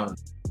sound.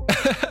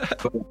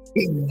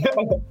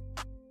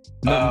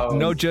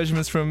 No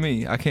judgments from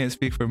me. I can't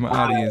speak for my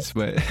audience,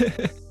 but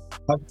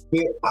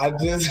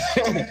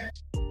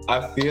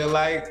I feel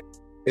like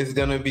it's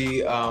gonna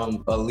be a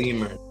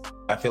lemur.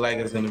 I feel like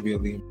it's gonna be a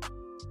lemur.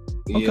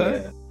 Okay.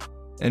 Yeah.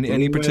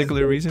 Any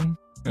particular reason?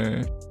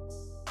 Or?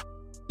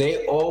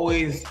 They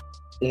always.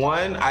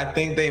 One, I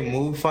think they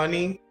move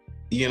funny,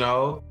 you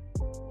know,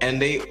 and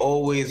they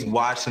always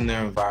watch in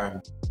their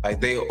environment.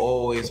 Like they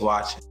always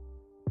watch it,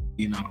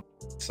 you know.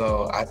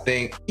 So I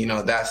think, you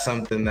know, that's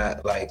something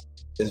that like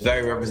is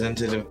very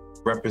representative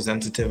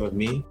of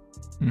me.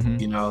 Mm-hmm.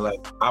 You know,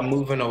 like I'm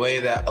moving in a way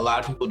that a lot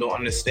of people don't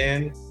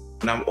understand,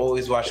 and I'm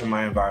always watching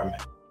my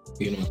environment,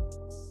 you know.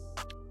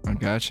 I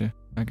gotcha.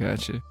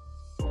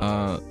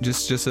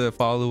 Just a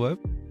follow up.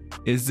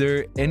 Is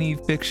there any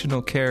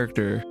fictional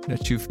character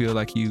that you feel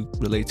like you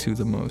relate to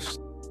the most?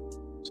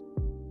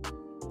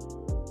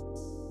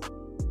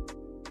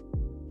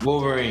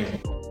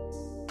 Wolverine,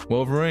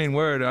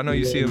 word. I know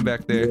you see him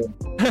back there.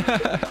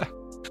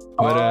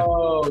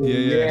 But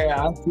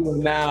yeah, I see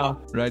him now.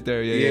 Right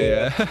there,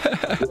 yeah.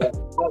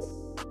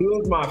 He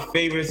was my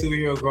favorite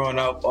superhero growing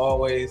up,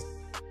 always.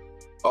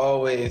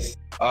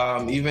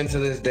 Even to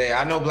this day.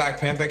 I know Black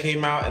Panther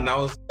came out and that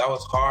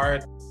was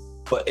hard,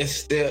 but it's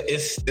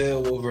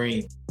still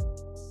Wolverine.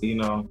 You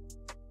know,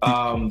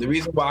 the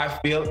reason why I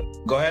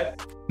feel. Go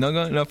ahead.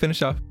 No,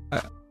 finish off.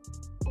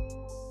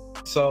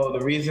 So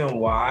the reason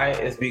why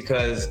is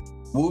because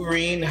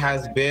Wolverine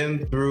has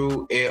been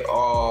through it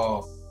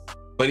all,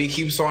 but he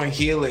keeps on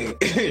healing.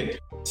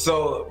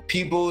 So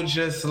people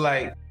just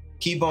like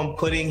keep on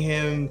putting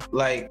him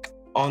like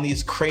on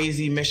these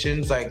crazy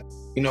missions, like,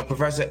 you know,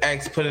 Professor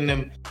X putting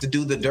him to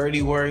do the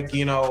dirty work,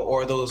 you know,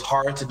 or those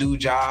hard to do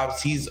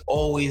jobs. He's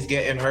always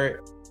getting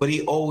hurt, but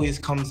he always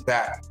comes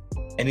back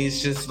and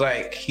he's just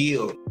like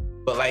healed.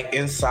 But like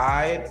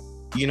inside,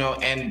 you know,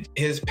 and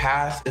his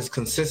past is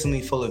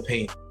consistently full of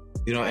pain,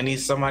 you know, and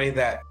he's somebody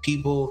that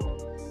people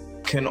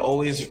can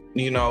always,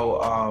 you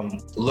know,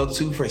 look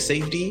to for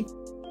safety,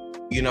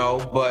 you know,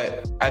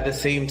 but at the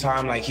same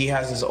time, like he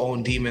has his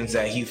own demons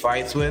that he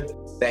fights with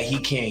that he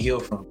can't heal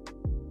from,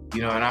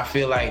 you know, and I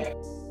feel like,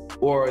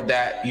 or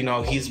that, you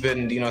know, he's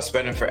been, you know,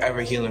 spending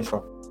forever healing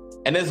from.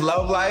 And his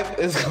love life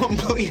is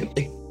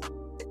completely,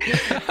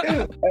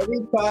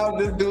 every time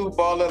this dude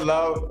fall in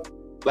love,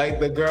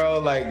 like the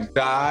girl like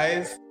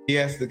dies, he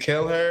has to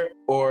kill her,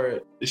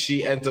 or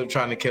she ends up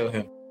trying to kill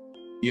him,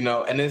 you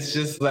know, and it's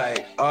just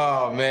like,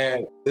 oh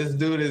man, this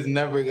dude is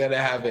never gonna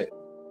have it.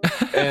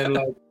 And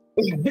like,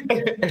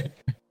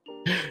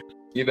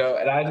 you know,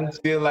 and I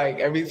just feel like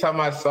every time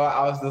I saw it,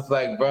 I was just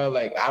like, bro,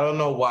 like, I don't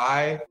know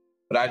why,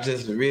 but I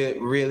just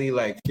really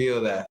like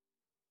feel that.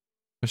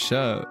 For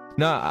sure.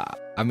 No,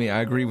 I mean, I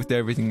agree with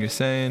everything you're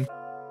saying.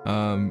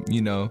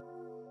 You know,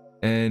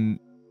 and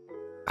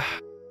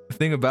the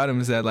thing about him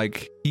is that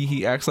like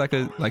he acts like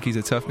he's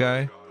a tough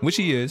guy, which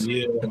he is,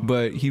 yeah.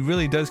 But he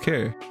really does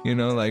care, you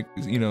know, like,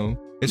 you know,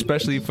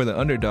 especially for the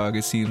underdog,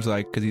 it seems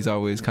like, because he's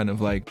always kind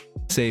of like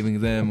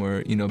saving them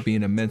or, you know,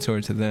 being a mentor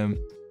to them.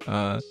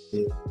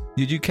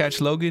 Did you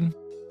catch Logan?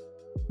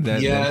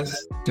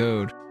 Yes.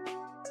 Dude.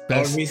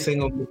 Every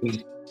single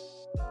movie.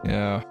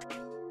 Yeah.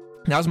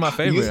 That was my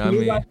favorite. I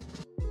mean,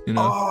 you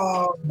know.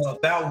 Oh,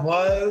 that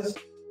was.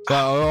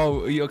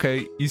 Oh,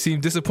 okay. You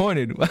seem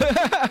disappointed.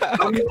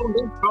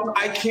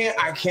 I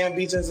can't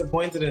be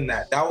disappointed in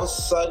that. That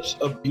was such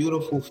a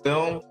beautiful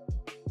film.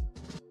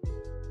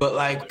 But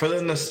like for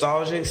the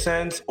nostalgic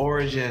sense,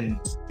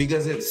 Origins,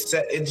 because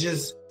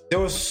there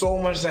was so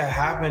much that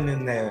happened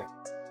in there.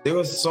 There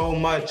was so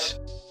much,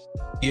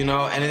 you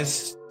know, and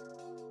it's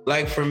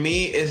like, for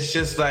me, it's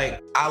just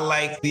like, I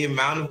like the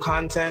amount of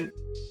content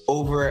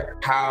over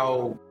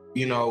how,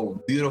 you know,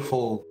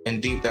 beautiful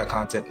and deep that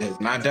content is.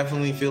 And I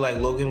definitely feel like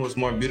Logan was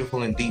more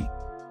beautiful and deep,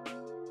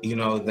 you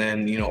know,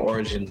 than, you know,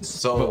 Origins.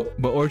 So,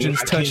 but Origins,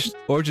 you know,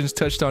 Origins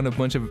touched on a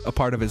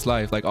part of his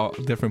life, like all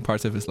different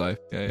parts of his life.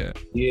 Yeah.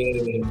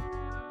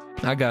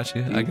 I got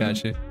you.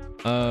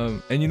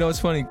 And you know, it's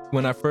funny,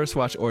 when I first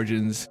watched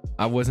Origins,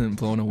 I wasn't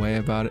blown away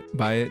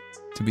by it,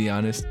 to be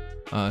honest.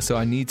 So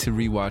I need to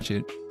rewatch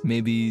it.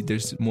 Maybe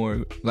there's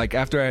more, like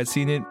after I had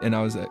seen it and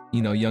I was,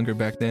 you know, younger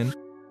back then,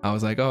 I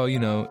was like, oh, you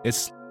know,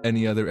 it's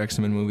any other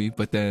X-Men movie.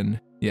 But then,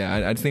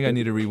 yeah, I think I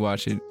need to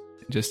rewatch it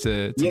just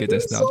to get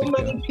that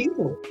nostalgic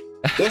feel.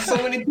 There's so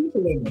many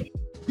people in it.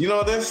 You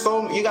know,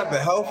 you got the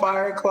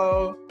Hellfire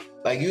Club,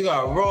 like you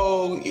got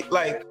Rogue,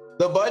 like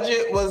the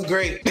budget was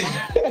great.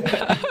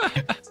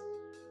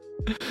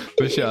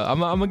 For sure. I'm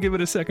gonna give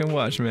it a second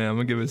watch, man.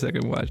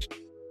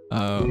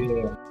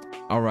 Yeah.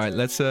 All right,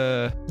 let's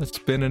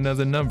spin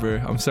another number.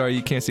 I'm sorry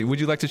you can't see. Would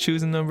you like to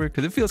choose a number?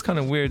 Because it feels kind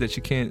of weird that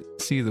you can't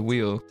see the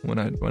wheel when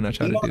I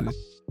try to do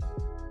this.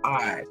 All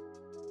right.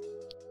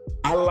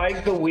 I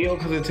like the wheel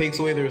because it takes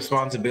away the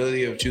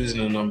responsibility of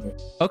choosing a number.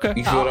 Okay.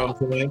 You feel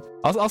what I'm saying?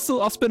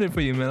 I'll spin it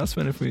for you, man. I'll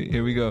spin it for you.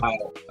 Here we go. All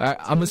right,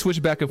 I'm gonna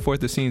switch back and forth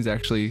the scenes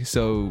actually,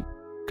 so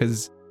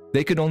because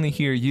they could only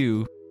hear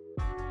you.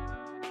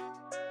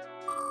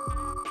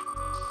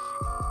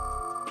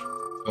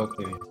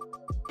 Okay.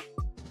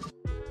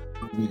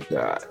 We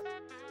got.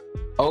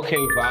 Okay,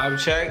 vibe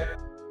check.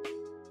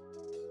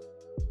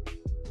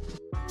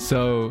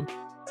 So,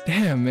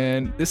 damn,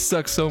 man, this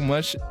sucks so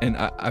much, and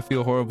I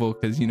feel horrible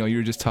because, you know, you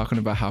were just talking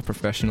about how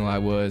professional I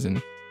was,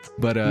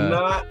 but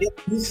nah,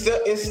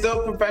 it's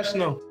still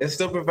professional. It's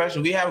still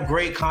professional. We have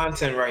great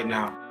content right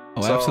now.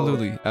 Oh, so.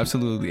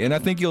 absolutely, and I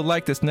think you'll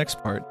like this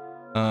next part.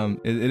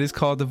 It is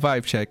called the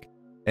vibe check,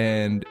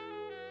 and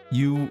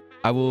you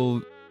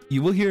will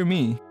hear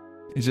me.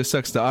 It just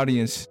sucks the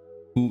audience.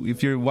 Who,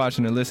 if you're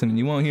watching or listening,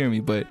 you won't hear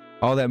me, but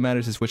all that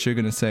matters is what you're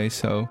gonna say.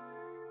 So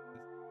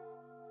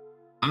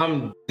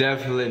I'm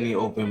definitely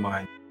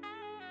open-minded.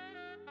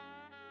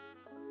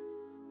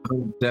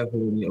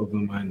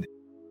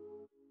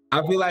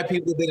 I feel like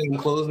people think I'm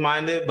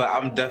closed-minded, but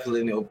I'm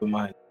definitely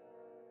open-minded.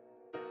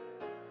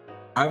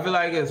 I feel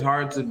like it's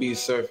hard to be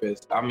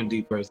surface. I'm a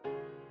deep person.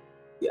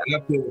 Yeah, I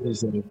feel what you're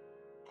saying.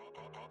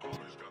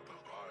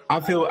 I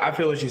feel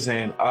what you're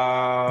saying.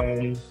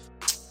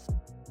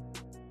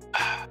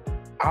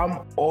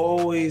 I'm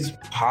always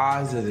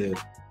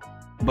positive.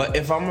 But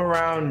if I'm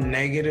around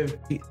negative,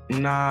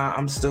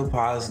 I'm still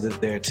positive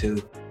there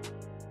too.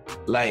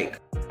 Like,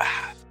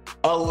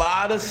 a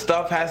lot of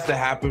stuff has to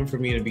happen for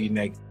me to be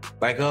negative.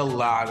 Like, a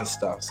lot of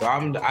stuff. So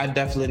I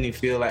definitely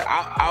feel like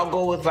I'll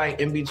go with like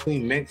in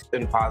between mixed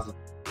and positive.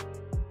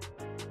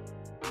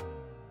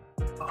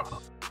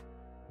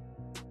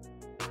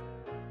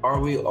 Are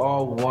we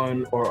all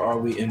one or are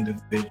we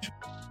individual?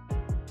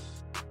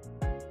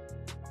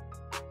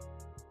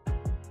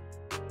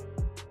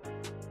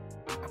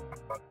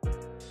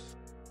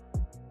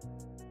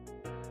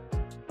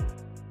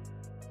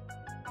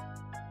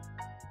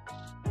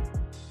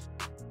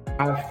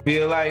 I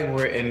feel like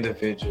we're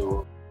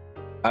individual.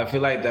 I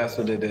feel like that's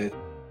what it is,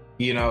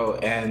 you know,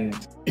 and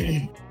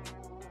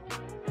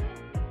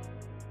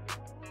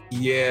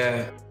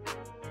yeah,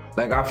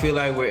 like I feel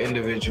like we're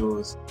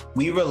individuals.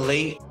 We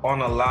relate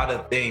on a lot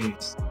of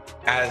things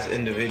as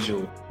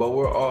individuals, but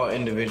we're all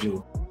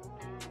individual.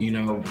 You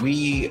know,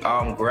 we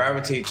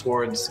gravitate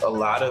towards a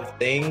lot of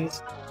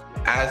things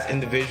as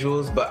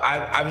individuals, but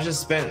I've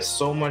just spent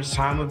so much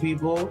time with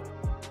people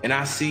and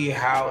I see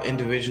how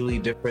individually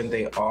different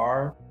they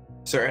are.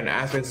 Certain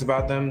aspects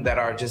about them that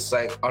are just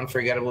like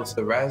unforgettable to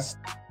the rest.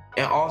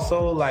 And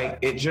also like,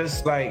 it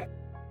just like,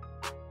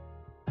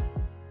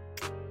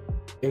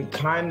 it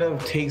kind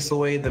of takes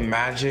away the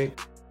magic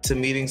to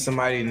meeting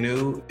somebody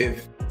new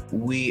if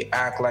we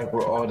act like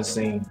we're all the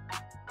same.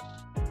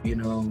 You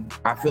know,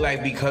 I feel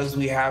like because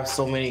we have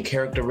so many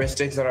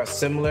characteristics that are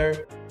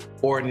similar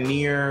or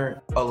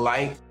near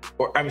alike,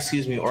 or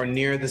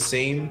near the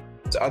same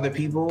to other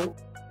people,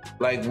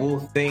 like we'll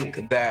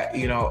think that,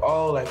 you know,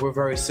 oh, like we're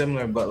very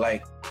similar, but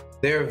like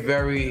there are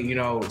very, you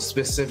know,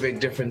 specific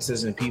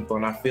differences in people.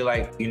 And I feel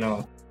like, you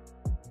know,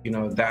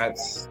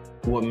 that's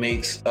what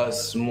makes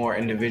us more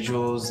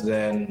individuals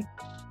than,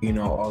 you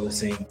know, all the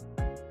same.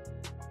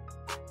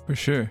 For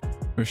sure.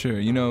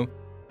 You know,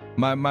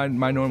 my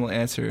normal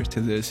answer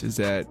to this is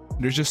that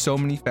there's just so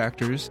many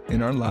factors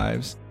in our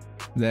lives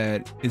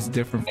that is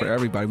different for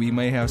everybody. We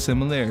may have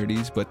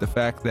similarities, but the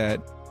fact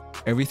that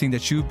everything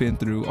that you've been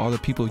through, all the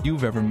people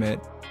you've ever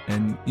met,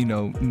 and, you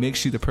know,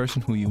 makes you the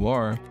person who you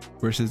are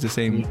versus the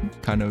same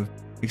kind of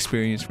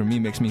experience for me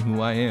makes me who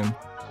I am.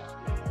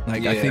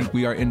 Like, yeah. I think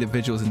we are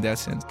individuals in that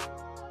sense.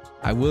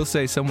 I will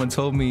say someone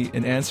told me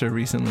an answer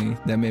recently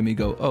that made me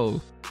go,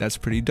 oh, that's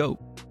pretty dope.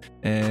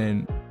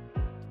 And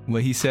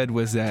what he said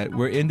was that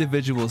we're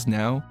individuals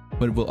now,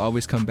 but we'll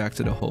always come back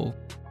to the whole.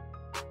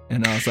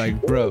 And I was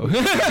like, bro,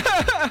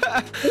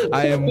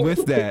 I am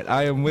with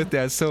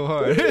that so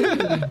hard.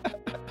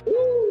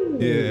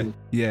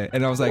 Yeah.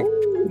 And I was like,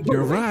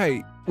 you're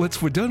right.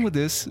 Once we're done with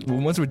this,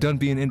 once we're done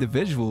being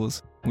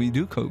individuals, we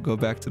do go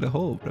back to the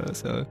whole, bro.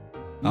 So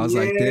I was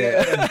like,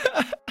 yeah.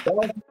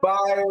 That's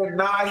fire.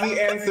 Nah, he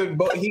answered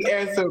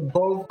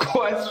both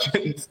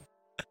questions.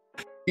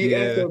 He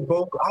answered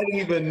both. I didn't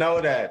even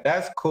know that.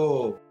 That's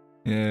cool.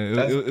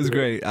 Yeah, it was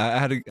great. I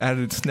had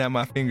to snap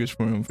my fingers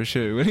for him for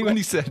sure when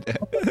he said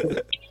that.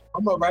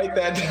 I'm gonna write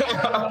that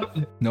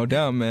down. No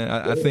doubt, man.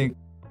 I think,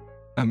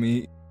 I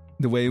mean,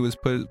 the way it was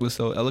put was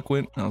so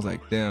eloquent. I was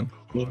like, damn.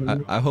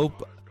 Mm-hmm. I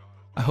hope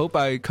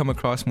I come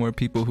across more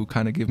people who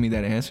kind of give me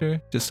that answer,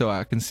 just so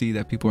I can see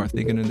that people are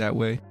thinking in that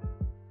way.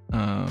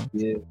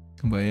 Yeah.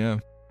 But yeah.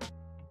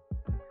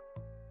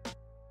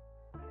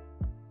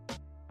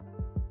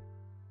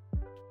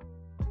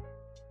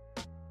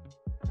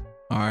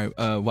 All right.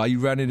 While you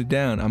writing it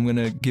down, I'm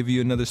gonna give you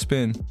another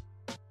spin.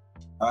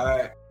 All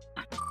right.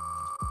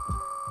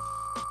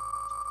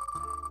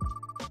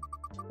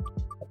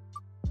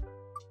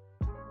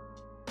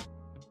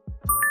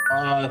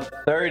 Uh,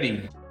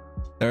 30.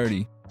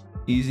 30.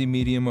 Easy,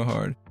 medium, or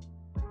hard?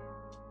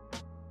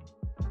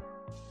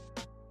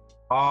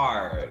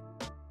 Hard.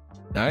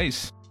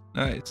 Nice.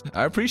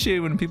 I appreciate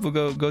when people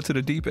go to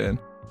the deep end.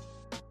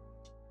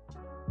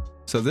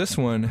 So this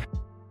one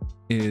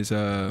is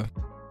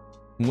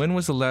when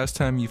was the last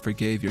time you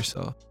forgave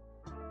yourself?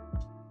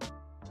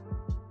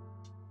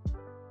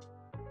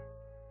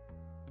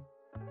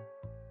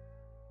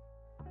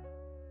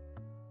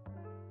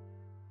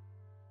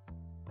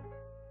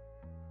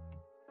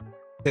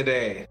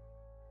 Today.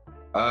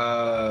 3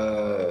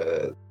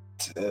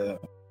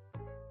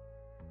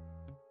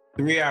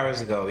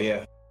 hours ago,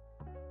 yeah.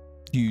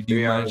 Do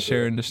you mind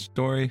sharing the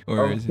story?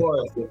 Or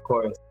of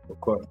course.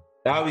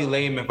 That would be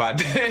lame if I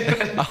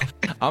did.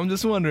 I'm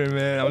just wondering,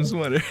 man.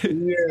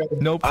 Yeah.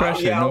 No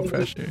pressure, no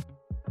pressure.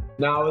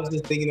 I was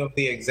just thinking of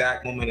the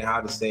exact moment and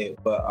how to say it.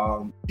 But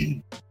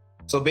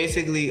so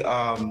basically,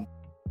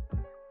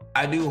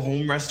 I do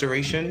home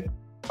restoration.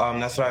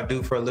 That's what I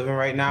do for a living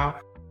right now.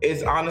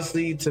 It's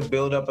honestly to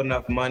build up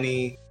enough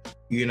money,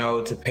 you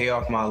know, to pay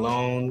off my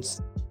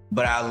loans.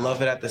 But I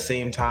love it at the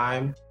same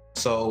time.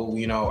 So,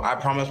 you know, I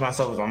promised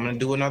myself if I'm going to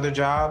do another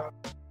job,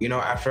 you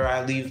know, after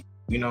I leave,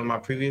 you know, my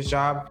previous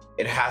job,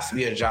 it has to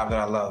be a job that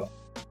I love.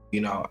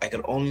 You know, I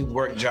can only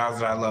work jobs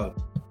that I love.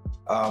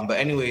 But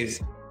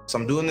anyways, so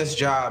I'm doing this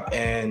job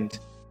and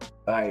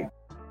like,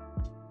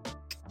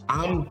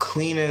 I'm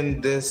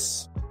cleaning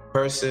this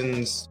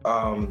person's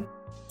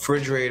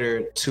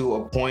refrigerator to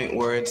a point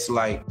where it's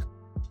like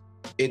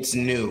it's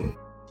new,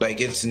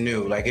 like it's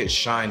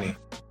shiny,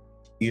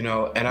 you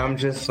know. And I'm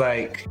just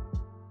like,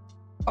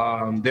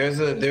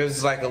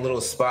 there's like a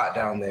little spot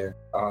down there,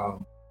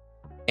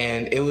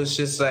 and it was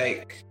just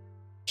like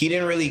he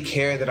didn't really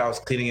care that I was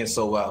cleaning it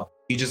so well.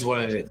 He just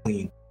wanted it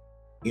clean,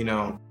 you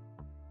know.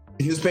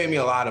 He was paying me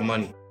a lot of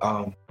money.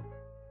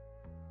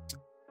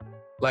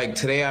 Like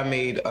today I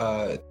made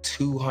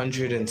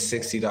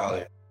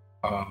 $260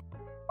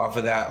 off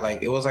of that.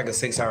 Like it was like a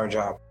 6-hour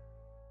job,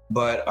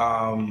 but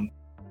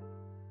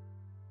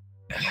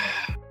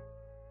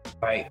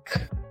like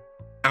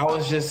I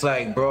was just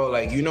like, bro,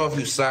 like, you know, if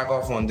you slack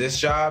off on this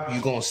job,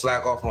 you gonna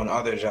slack off on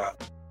other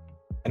jobs.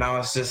 And I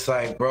was just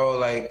like, bro,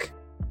 like,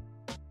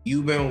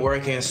 you've been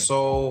working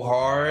so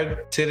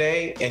hard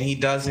today, and he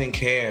doesn't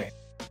care.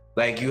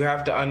 Like, you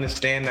have to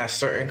understand that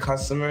certain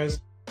customers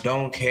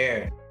don't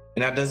care,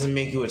 and that doesn't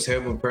make you a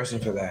terrible person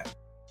for that,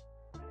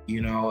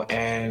 you know.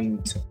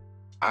 And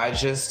I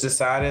just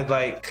decided,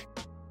 like,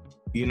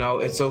 you know,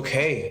 it's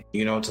okay,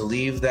 you know, to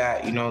leave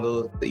that, you know,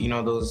 those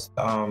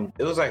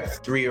it was like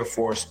 3 or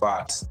 4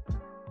 spots,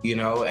 you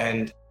know.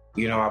 And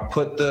you know, I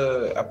put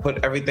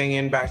everything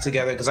in back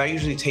together, because I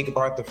usually take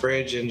apart the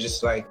fridge and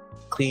just like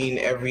clean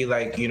every,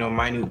 like, you know,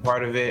 minute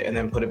part of it and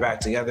then put it back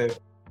together.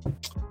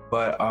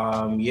 But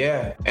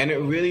yeah, and it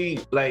really,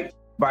 like,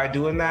 by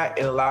doing that,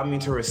 it allowed me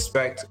to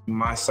respect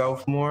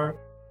myself more,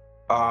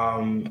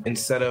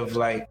 instead of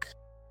like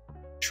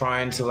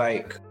trying to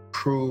like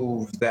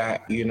prove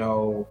that, you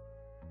know,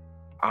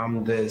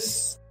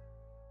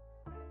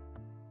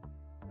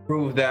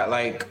 prove that,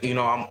 like, you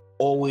know, I'm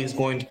always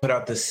going to put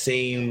out the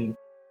same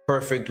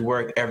perfect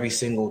work every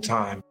single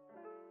time,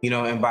 you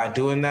know. And by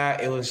doing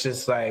that, it was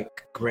just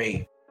like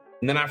great.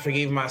 And then I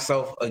forgave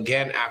myself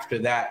again after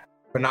that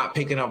for not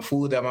picking up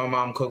food that my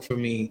mom cooked for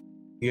me,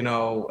 you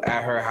know,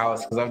 at her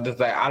house, because I'm just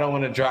like, I don't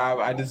want to drive.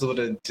 I just want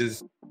to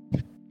just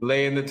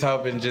lay in the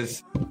tub and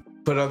just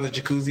put on the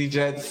jacuzzi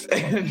jets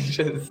and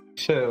just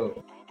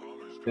chill,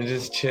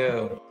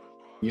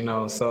 you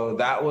know. So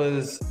that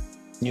was,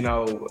 you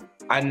know,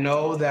 I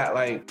know that,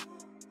 like,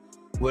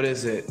 what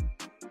is it?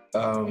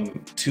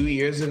 2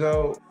 years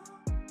ago,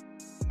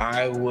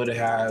 I would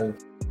have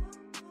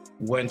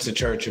went to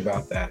church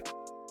about that.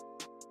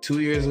 2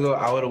 years ago,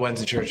 I would have went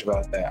to church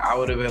about that. I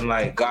would have been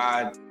like,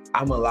 God,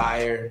 I'm a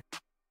liar.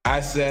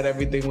 I said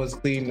everything was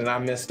clean and I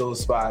missed those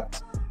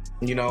spots,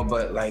 you know.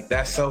 But like,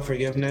 that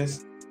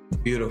self-forgiveness,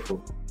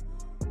 beautiful.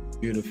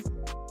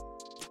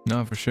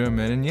 No, for sure,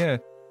 man. And yeah,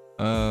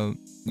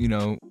 you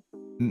know,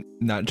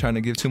 not trying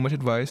to give too much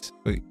advice,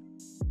 but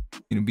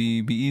you know,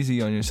 be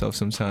easy on yourself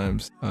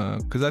sometimes,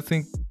 because I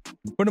think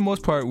for the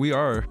most part we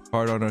are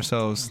hard on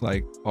ourselves,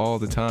 like, all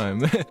the time.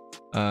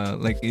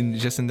 Like in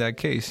that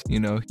case, you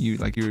know,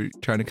 you're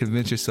trying to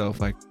convince yourself,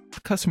 like,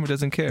 the customer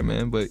doesn't care,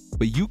 man, but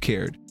you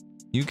cared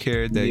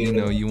that, yeah, you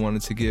know, you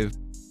wanted to give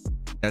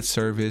that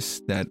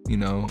service, that, you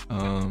know,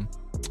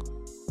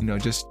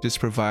 just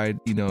provide,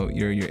 you know,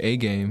 your A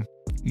game,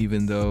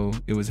 even though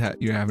it was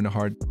you're having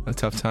a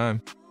tough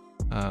time.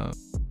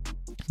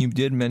 You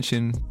did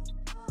mention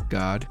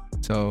God,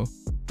 so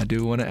I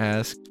do want to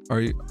ask,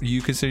 do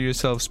you consider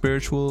yourself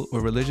spiritual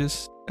or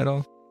religious at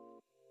all?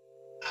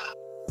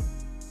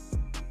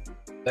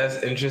 That's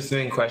an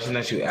interesting question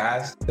that you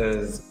asked,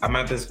 because I'm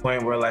at this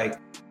point where, like,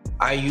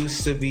 I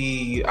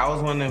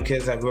was one of them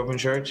kids that grew up in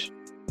church,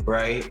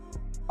 right?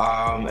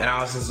 And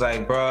I was just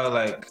like, bro,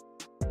 like,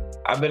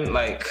 I've been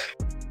like,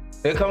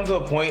 it comes to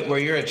a point where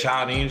you're a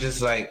child and you're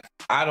just like,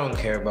 I don't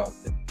care about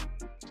this.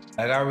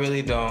 Like, I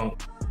really don't,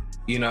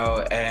 you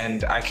know,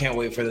 and I can't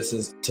wait for this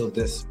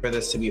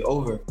to be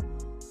over.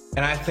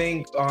 And I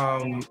think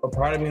a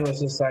part of me was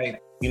just like,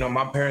 you know,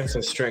 my parents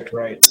are strict,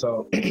 right?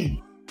 So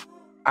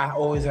I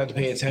always have to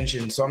pay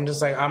attention. So I'm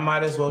just like, I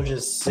might as well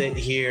just sit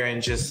here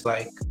and just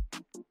like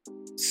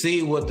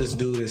see what this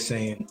dude is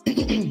saying.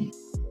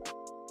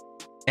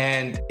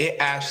 And it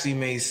actually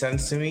made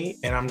sense to me.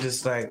 And I'm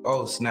just like,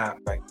 oh snap,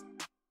 like,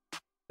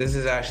 this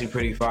is actually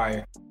pretty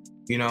fire,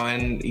 you know.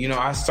 And, you know,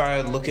 I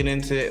started looking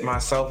into it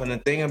myself. And the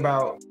thing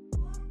about,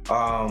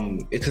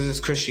 because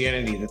it's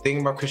Christianity, the thing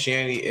about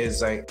Christianity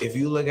is, like, if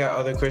you look at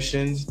other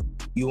Christians,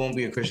 you won't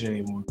be a Christian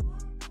anymore.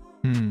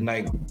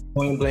 Like,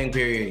 point blank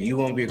period, you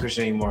won't be a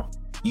Christian anymore.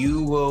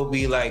 You will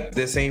be like,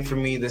 this ain't for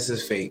me, this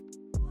is fake.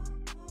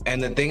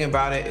 And the thing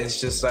about it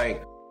is just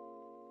like,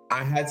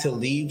 I had to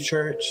leave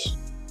church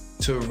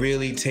to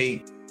really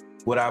take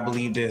what I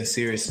believed in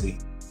seriously,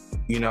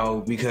 you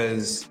know,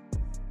 because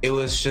it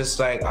was just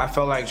like, I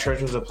felt like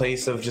church was a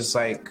place of just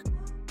like,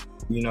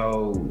 you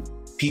know,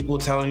 people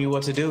telling you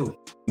what to do,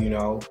 you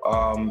know,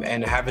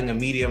 and having a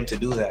medium to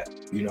do that,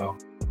 you know.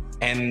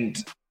 And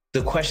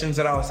the questions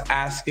that I was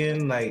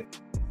asking, like,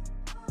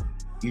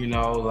 you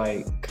know,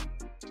 like,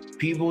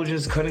 people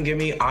just couldn't give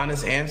me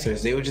honest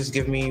answers. They would just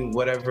give me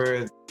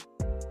whatever,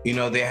 you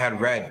know, they had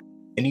read.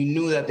 And you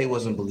knew that they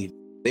wasn't believing.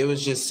 They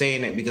was just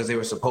saying it because they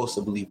were supposed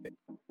to believe it.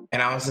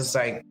 And I was just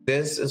like,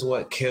 this is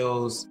what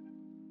kills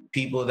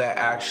people that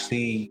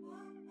actually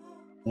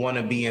want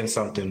to be in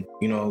something,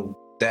 you know,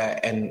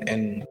 that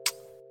and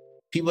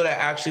people that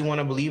actually want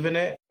to believe in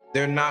it,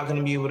 they're not going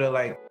to be able to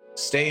like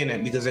stay in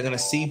it because they're going to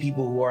see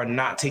people who are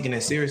not taking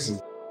it seriously,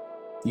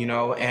 you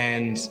know.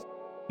 And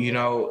you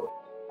know,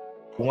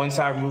 once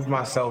I removed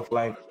myself,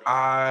 like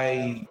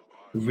I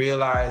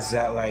realized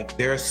that like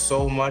there's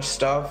so much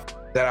stuff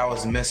that I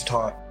was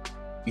mistaught,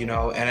 you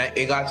know. And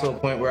it got to a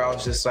point where I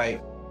was just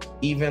like,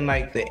 even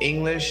like the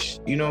English,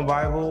 you know,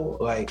 Bible,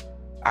 like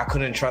I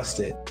couldn't trust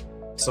it.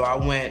 So I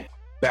went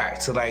back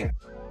to like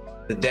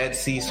the Dead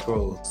Sea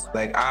Scrolls.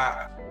 Like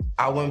I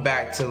went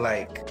back to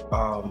like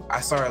I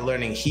started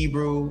learning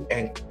Hebrew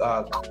and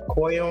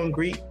Koine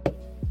Greek.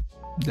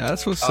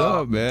 That's what's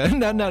up, man.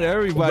 Not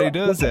everybody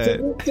does that.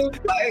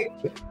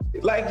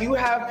 Like you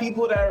have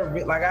people that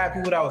are like, I had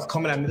people that was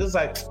coming at me. This is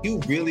like, you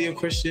really a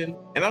Christian?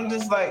 And I'm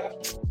just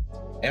like,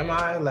 am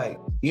I? Like,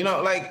 you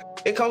know, like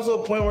it comes to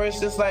a point where it's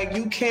just like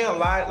you can't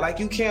lie. Like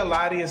you can't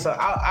lie to yourself.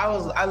 I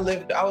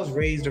was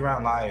raised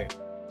around liars.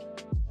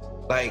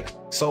 Like,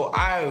 so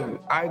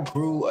I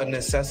grew a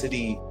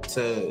necessity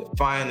to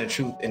find the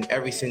truth in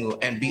every single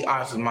and be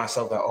honest with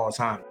myself at all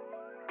times.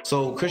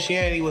 So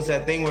Christianity was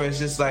that thing where it's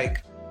just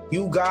like,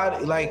 you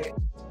got like,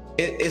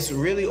 it's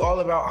really all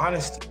about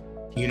honesty,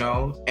 you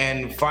know,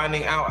 and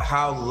finding out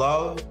how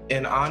love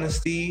and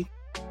honesty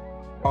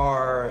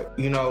are,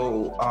 you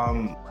know,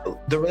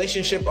 the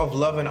relationship of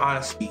love and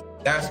honesty.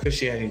 That's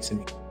Christianity to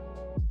me.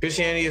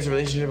 Christianity is a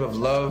relationship of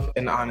love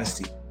and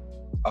honesty.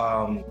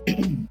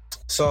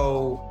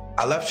 So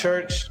I left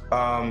church,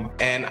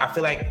 and I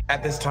feel like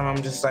at this time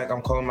I'm just like,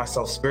 I'm calling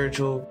myself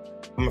spiritual.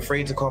 I'm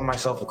afraid to call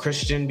myself a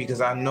Christian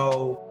because I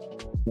know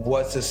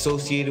what's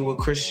associated with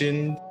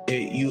Christian.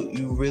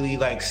 You really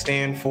like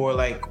stand for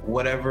like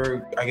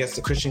whatever I guess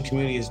the Christian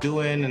community is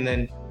doing, and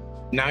then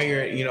now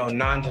you're, you know,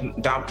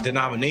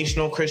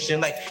 non-denominational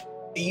Christian. Like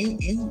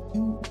you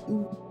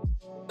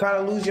kind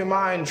of lose your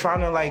mind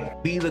trying to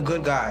like be the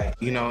good guy,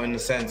 you know, in a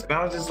sense. And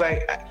I was just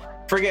like,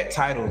 forget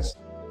titles,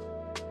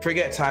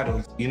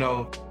 you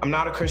know. I'm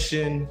not a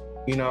Christian,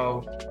 you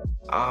know.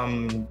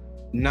 I'm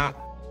not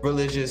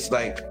religious.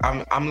 Like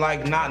I'm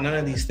like not none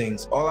of these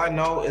things. All I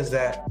know is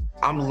that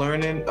I'm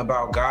learning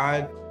about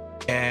God,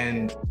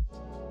 and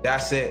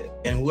that's it.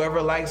 And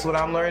whoever likes what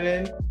I'm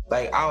learning,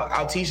 like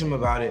I'll teach them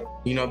about it,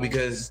 you know,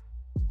 because,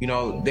 you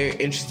know, they're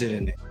interested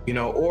in it, you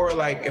know. Or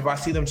like if I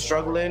see them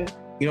struggling,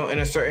 you know, in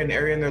a certain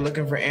area and they're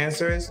looking for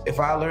answers, if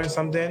I learn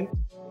something,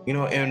 you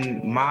know,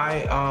 in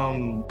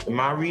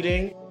my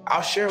reading,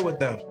 I'll share it with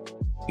them,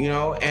 you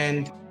know.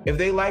 And if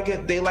they like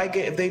it, they like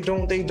it. If they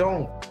don't, they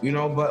don't, you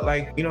know. But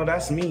like, you know,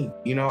 that's me,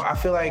 you know. I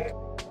feel like,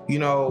 you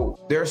know,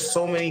 there's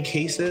so many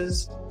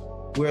cases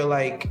where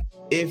like,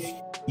 if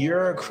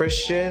you're a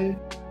Christian,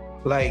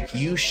 like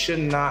you should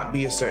not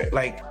be a certain,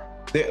 like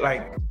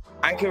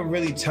I can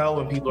really tell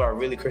when people are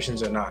really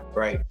Christians or not,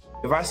 right?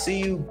 If I see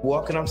you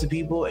walking up to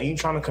people and you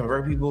trying to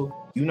convert people,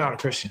 you're not a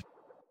Christian.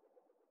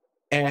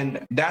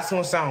 And that's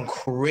gonna sound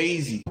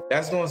crazy.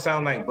 That's gonna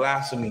sound like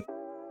blasphemy.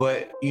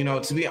 But, you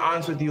know, to be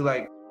honest with you,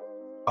 like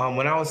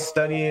when I was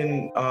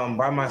studying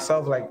by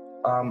myself, like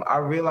I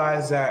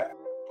realized that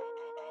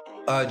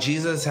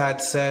Jesus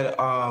had said,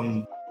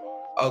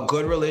 a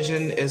good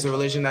religion is a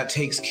religion that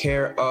takes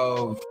care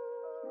of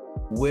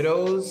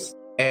widows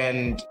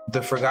and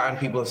the forgotten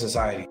people of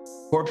society.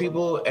 Poor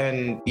people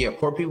and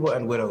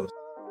widows,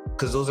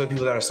 because those are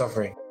people that are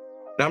suffering.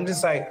 And I'm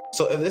just like,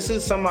 so if this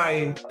is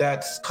somebody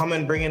that's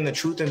coming bringing the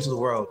truth into the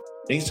world,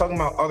 and he's talking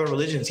about other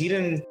religions, he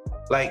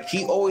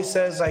always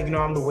says like, you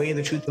know, I'm the way,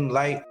 the truth, and the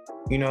light,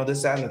 you know,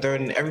 this, that, and the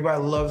third, and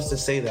everybody loves to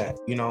say that,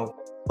 you know.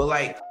 But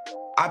like,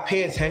 I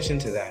pay attention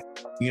to that,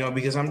 you know,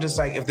 because I'm just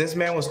like, if this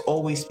man was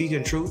always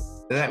speaking truth,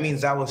 then that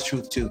means that was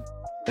truth too.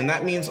 And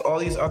that means all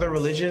these other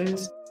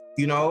religions,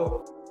 you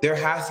know, there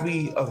has to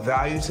be a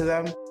value to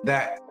them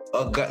that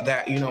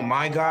that, you know,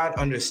 my God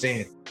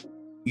understands,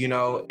 you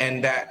know,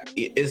 and that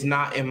is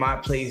not in my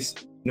place,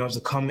 you know, to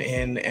come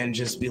in and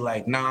just be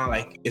like, nah,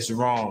 like it's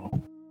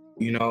wrong,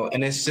 you know.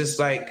 And it's just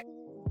like,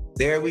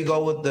 there we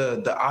go with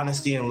the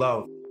honesty and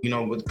love, you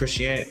know, with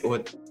Christianity,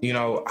 with, you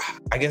know,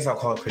 I guess I'll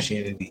call it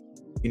Christianity,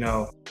 you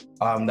know,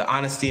 the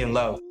honesty and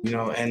love, you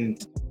know.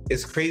 And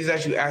it's crazy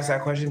that you asked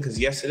that question, because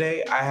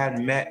yesterday I had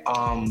met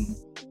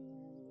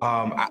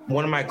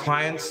one of my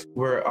clients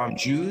were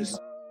Jews,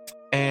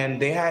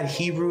 and they had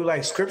Hebrew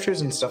like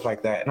scriptures and stuff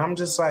like that. And I'm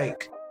just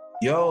like,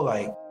 yo,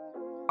 like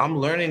I'm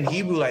learning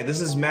Hebrew, like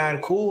this is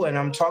mad cool. And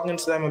I'm talking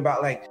to them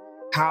about like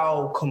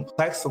how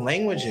complex the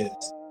language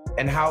is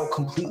and how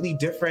completely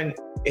different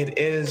it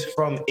is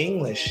from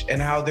English, and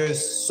how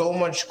there's so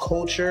much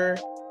culture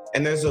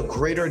and there's a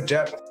greater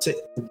depth to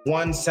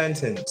one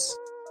sentence,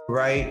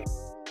 right?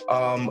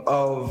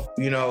 Of,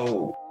 you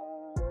know,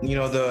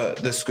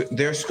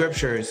 their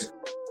scriptures,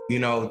 you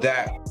know,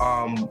 that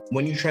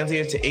when you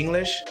translate it to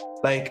English,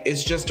 like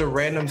it's just a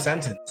random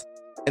sentence.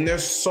 And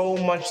there's so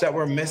much that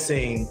we're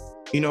missing,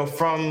 you know,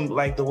 from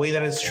like the way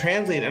that it's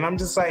translated. And I'm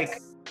just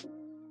like,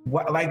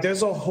 what? Like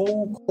there's a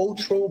whole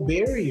cultural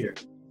barrier,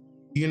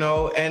 you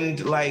know,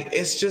 and like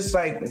it's just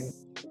like,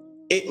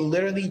 it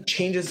literally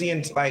changes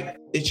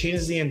it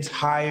changes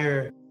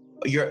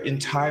your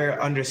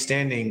entire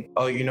understanding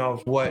of,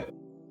 of what,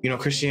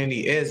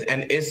 Christianity is.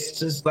 And it's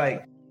just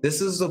like,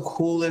 this is the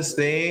coolest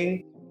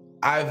thing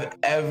I've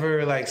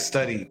ever like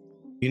studied.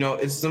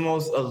 It's the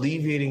most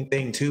alleviating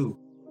thing too,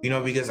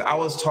 because I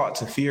was taught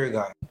to fear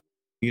God,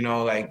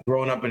 like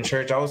growing up in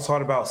church, I was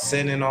taught about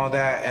sin and all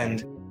that.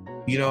 And,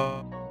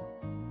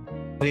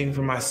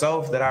 for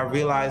myself, that I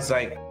realized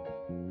like,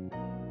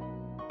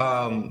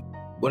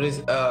 what is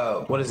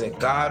it?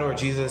 God or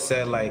Jesus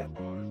said like,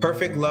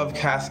 perfect love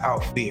casts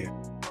out fear.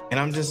 And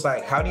I'm just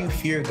like, how do you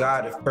fear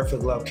God if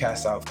perfect love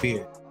casts out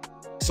fear?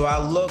 So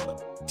I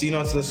looked, to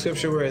the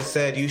scripture where it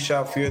said, you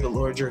shall fear the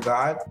Lord your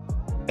God.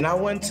 And I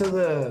went to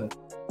the,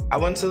 I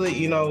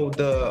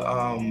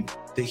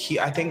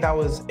think that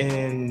was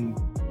in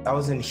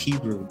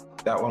Hebrew.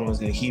 That one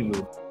was in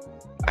Hebrew.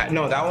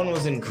 No, that one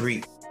was in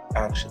Greek,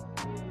 actually.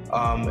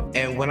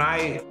 And when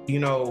I,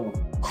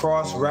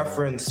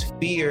 cross-reference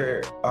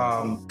fear,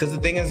 because the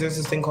thing is, there's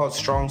this thing called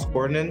Strong's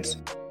Concordance,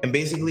 and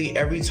basically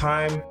every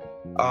time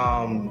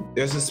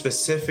there's a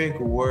specific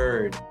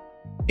word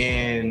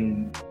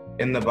in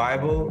the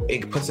Bible,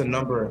 it puts a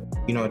number,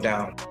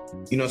 down,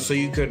 so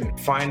you could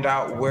find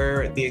out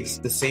where the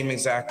same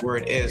exact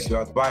word is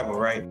throughout the Bible,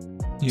 right?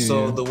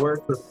 So the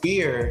word for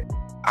fear,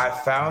 I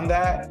found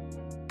that,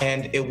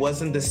 and it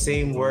wasn't the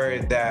same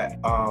word that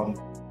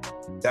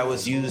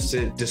was used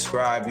to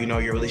describe,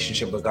 your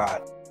relationship with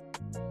God.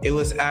 It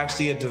was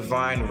actually a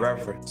divine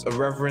reverence, a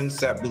reverence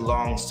that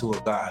belongs to a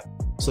God.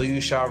 So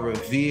you shall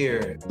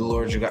revere the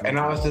Lord your God. And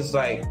I was just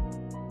like,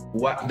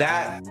 what?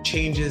 That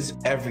changes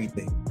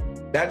everything.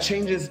 That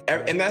changes,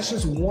 and that's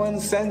just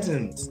one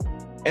sentence.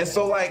 And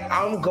so like,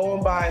 I'm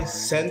going by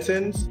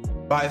sentence,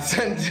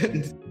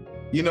 learning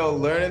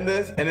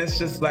this. And it's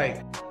just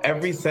like,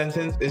 every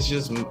sentence is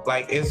just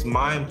like, it's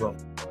mind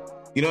blowing.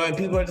 And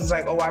people are just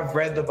like, oh, I've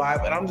read the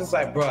Bible. And I'm just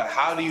like, bro,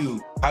 how do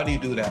you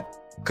do that?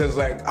 Because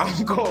like,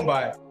 I'm going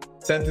by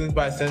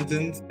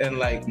sentence, and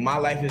like, my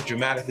life is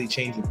dramatically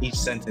changing each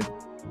sentence.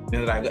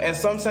 And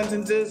some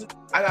sentences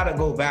I gotta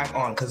go back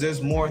on, because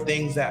there's more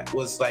things that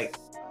was like,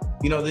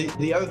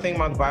 the other thing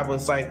about the Bible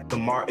is like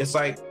it's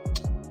like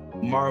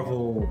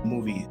Marvel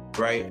movies,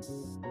 right?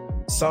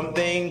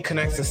 Something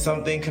connects to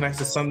something, connects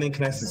to something,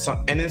 connects to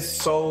something, and it's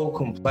so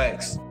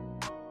complex.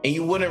 And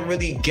you wouldn't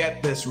really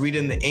get this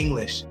reading the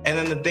English. And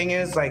then the thing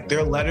is, like,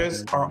 their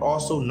letters are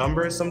also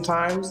numbers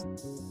sometimes.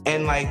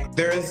 And like,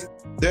 there's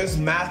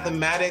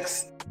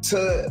mathematics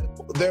to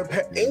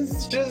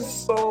it's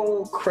just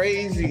so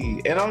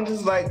crazy. And I'm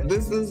just like,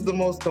 this is the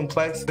most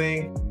complex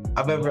thing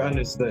I've ever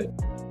understood.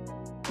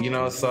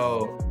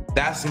 So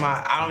that's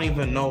I don't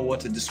even know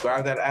what to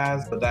describe that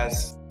as, but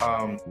that's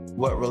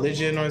what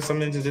religion or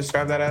something to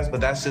describe that as,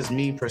 but that's just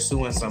me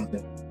pursuing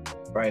something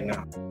right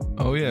now.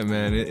 Oh yeah,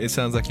 man. It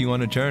sounds like you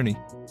on a journey.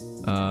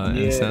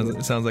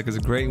 It sounds like it's a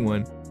great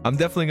one. I'm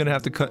definitely gonna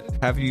have to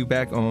have you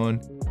back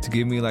on to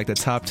give me like the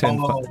top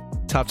 10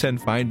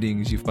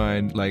 findings you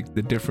find, like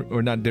the different,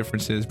 or not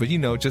differences, but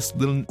just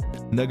little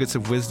nuggets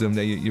of wisdom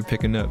that you're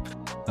picking up.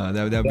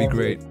 That'd be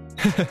great.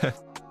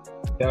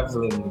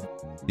 Definitely.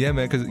 Yeah,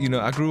 man. Because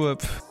I grew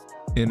up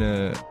in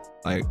a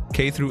like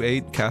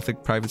K-8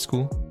 Catholic private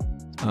school,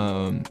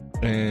 and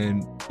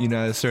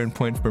at a certain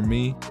point for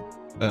me,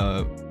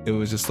 it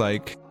was just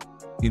like,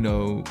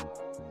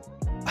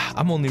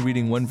 I'm only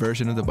reading one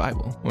version of the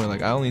Bible, or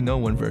like I only know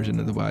one version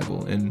of the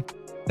Bible. And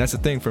that's the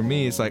thing for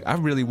me. It's like, I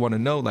really want to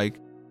know, like,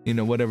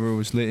 whatever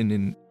was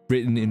written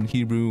in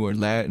Hebrew or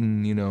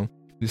Latin,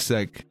 just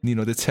like,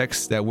 the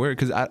text, that word,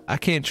 because I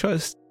can't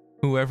trust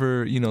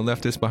whoever,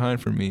 left this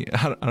behind for me.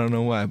 I don't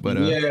know why, but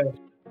yeah.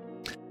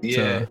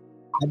 So,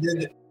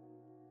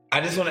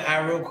 I just want to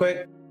add real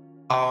quick.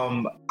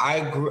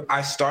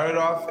 I started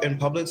off in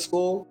public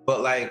school,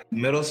 but like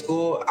middle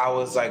school, I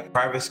was like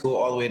private school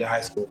all the way to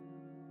high school.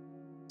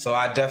 So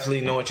I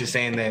definitely know what you're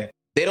saying there.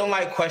 They don't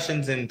like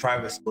questions in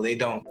private school. They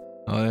don't.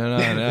 Oh, no.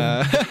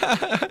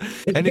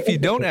 And if you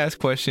don't ask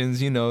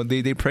questions,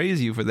 they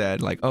praise you for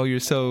that. Like, oh, you're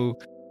so,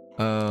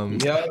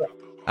 yeah.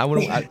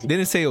 I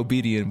didn't say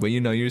obedient, but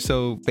you're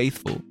so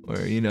faithful, or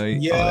all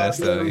that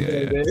stuff.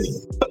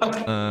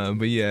 Yeah.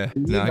 But yeah,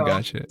 I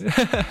got you.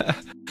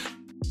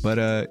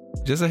 But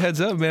just a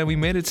heads up, man, we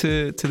made it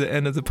to the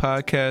end of the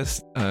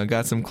podcast.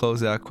 Got some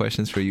closeout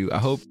questions for you. I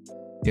hope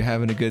you're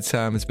having a good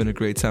time. It's been a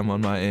great time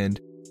on my end.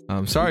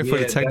 Sorry for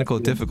the technical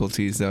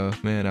difficulties, though,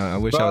 man. I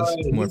wish I was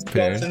more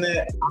prepared.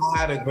 I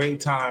had a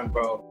great time,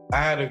 bro. I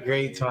had a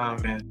great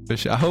time, man. For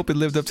sure. I hope it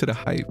lived up to the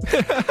hype.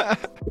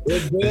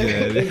 It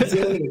did. It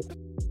did.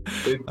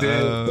 It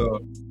did, bro.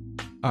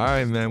 All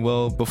right, man.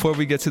 Well, before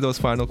we get to those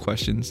final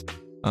questions,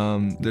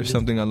 there's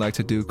something I like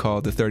to do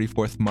called the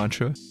 34th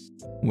mantra,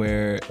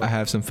 where I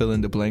have some fill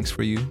in the blanks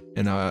for you,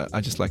 and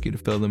I just like you to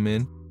fill them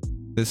in.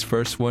 This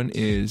first one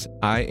is,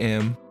 I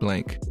am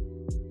blank.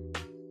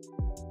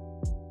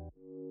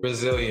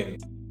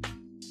 Resilient.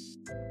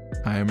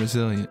 I am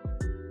resilient.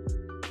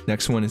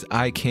 Next one is,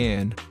 I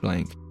can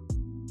blank.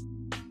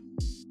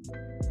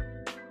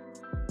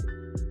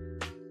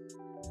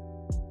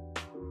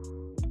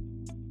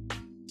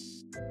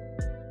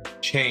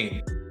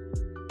 change.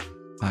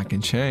 I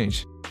can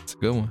change. It's a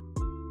good one.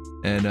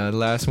 And the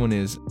last one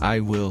is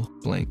I will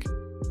blank.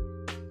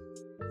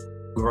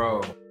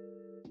 Grow.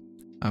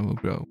 I will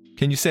grow.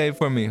 Can you say it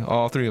for me?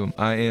 All three of them.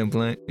 I am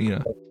blank. You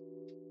know.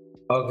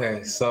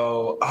 Okay,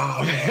 so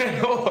oh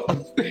man, what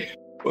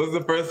was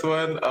the first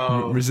one?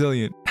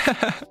 Resilient.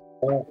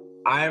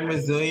 I am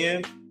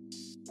resilient.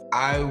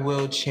 I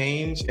will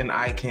change, and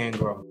I can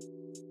grow.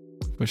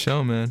 For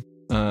sure, man.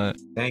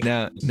 Thank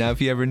now,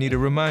 if you ever need a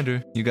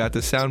reminder, you got the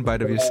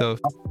soundbite of yourself.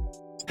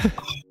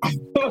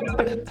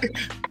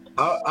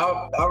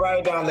 I'll write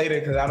it down later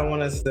because I don't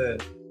want us to,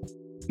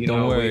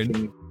 Don't worry.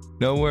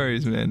 No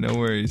worries, man. No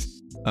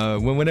worries.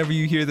 Whenever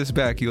you hear this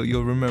back,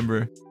 you'll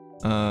remember.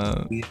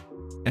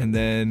 And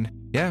then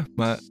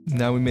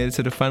now we made it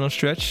to the final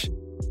stretch.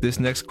 This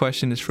next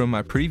question is from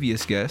my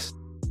previous guest.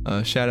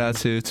 Shout out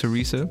to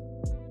Teresa.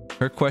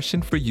 Her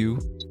question for you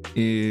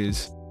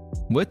is,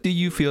 what do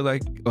you feel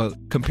like,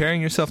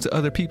 comparing yourself to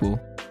other people,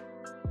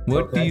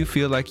 what do you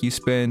feel like you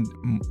spend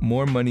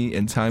more money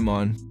and time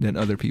on than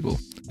other people?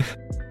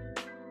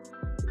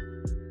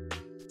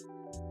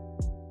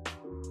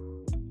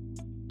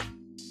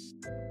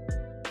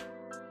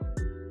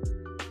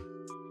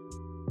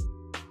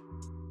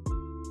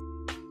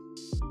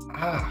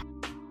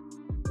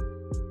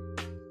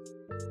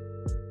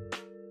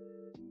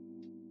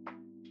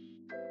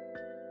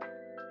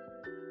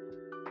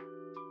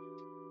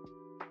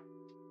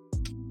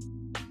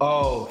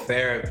 Oh,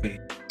 therapy.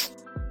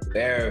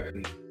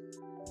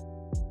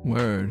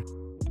 Word.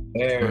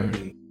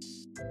 Therapy.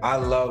 I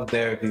love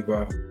therapy,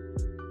 bro.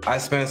 I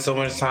spend so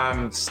much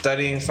time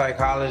studying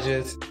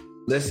psychologists,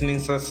 listening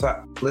to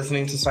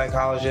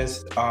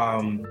psychologists.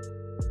 I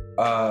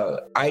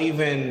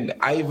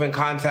even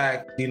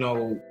contact,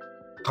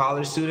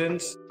 college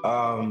students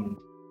to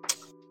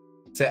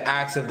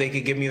ask if they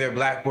could give me their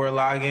Blackboard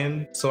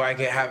login so I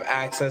could have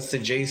access to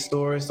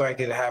JSTOR, so I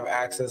could have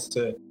access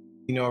to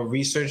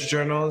research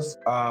journals,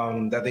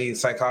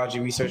 psychology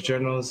research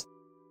journals.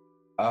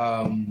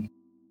 That's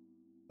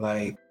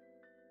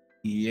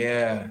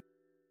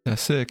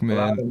sick,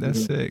 man.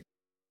 That's sick.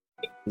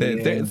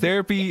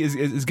 Therapy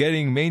is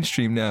getting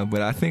mainstream now,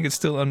 but I think it's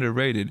still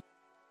underrated.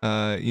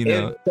 So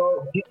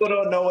people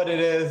don't know what it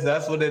is.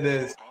 That's what it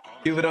is.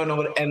 People don't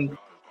know and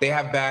they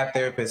have bad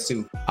therapists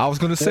too. I was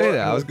gonna say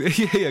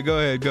that. Go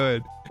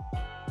ahead.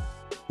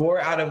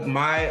 4 out of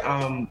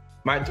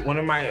one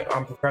of my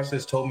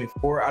professors told me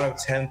 4 out of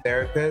 10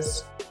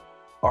 therapists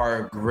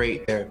are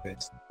great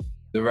therapists.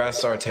 The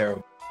rest are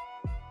terrible.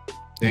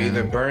 They're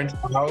either burnt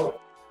out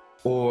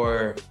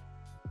or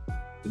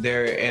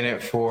they're in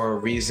it for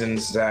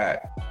reasons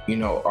that,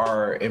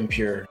 are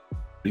impure,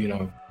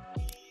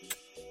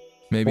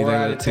 Maybe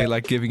they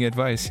like giving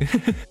advice.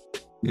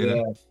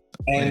 Yeah.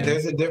 And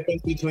there's a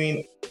difference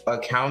between a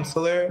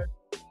counselor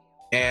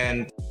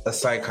and a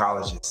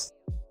psychologist.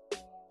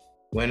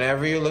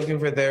 Whenever you're looking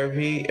for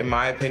therapy, in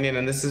my opinion,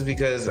 and this is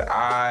because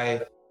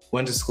I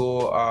went to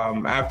school, I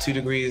have 2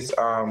 degrees,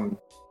 and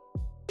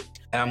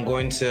I'm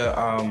going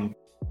to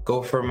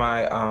go for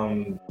my,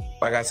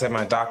 like I said,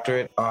 my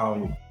doctorate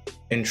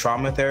in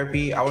trauma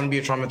therapy. I want to be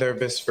a trauma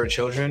therapist for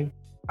children.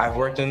 I've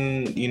worked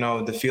in,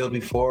 the field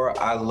before.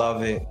 I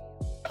love it.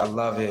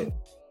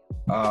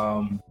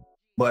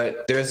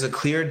 But there's a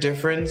clear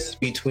difference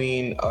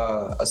between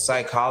a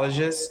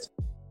psychologist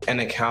and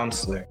a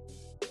counselor,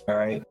 all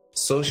right?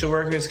 Social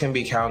workers can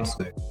be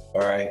counselors, all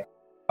right?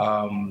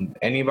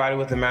 Anybody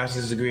with a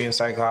master's degree in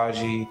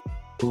psychology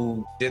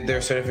who did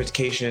their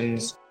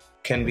certifications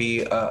can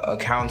be a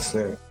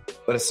counselor.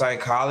 But a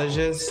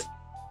psychologist,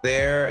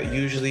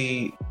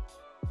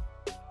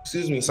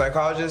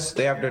 psychologists,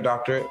 they have their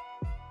doctorate.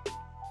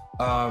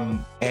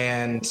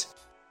 And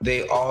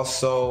they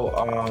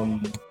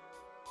also,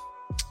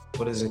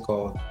 what is it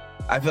called?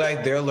 I feel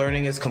like their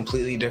learning is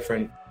completely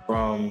different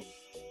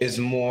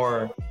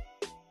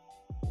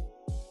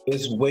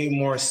is way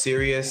more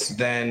serious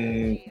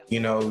than,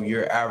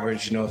 your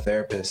average,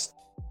 therapist,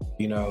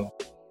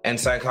 and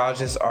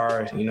psychologists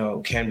are,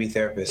 can be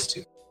therapists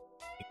too.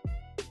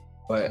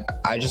 But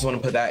I just want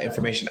to put that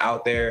information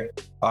out there,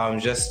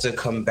 just to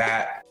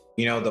combat,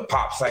 the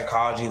pop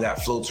psychology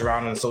that floats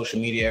around on social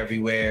media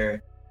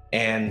everywhere,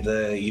 and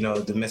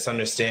the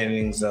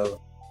misunderstandings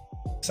of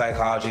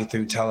psychology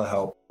through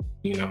telehealth,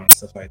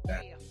 stuff like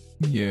that.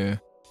 Yeah.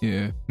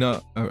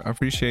 No, I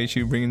appreciate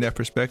you bringing that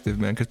perspective,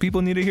 man, because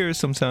people need to hear it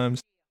sometimes.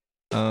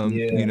 I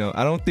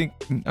don't think,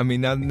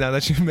 now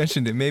that you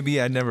mentioned it, maybe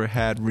I never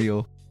had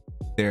real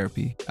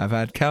therapy. I've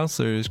had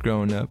counselors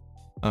growing up.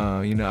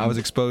 I was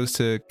exposed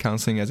to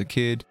counseling as a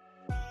kid.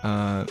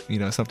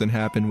 Something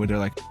happened where they're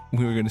like,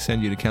 we were going to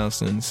send you to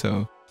counseling.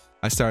 So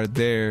I started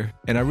there,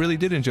 and I really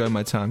did enjoy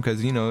my time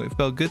because, it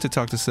felt good to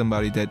talk to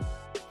somebody that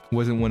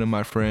wasn't one of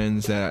my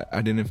friends that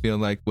I didn't feel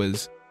like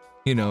was,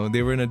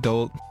 they were an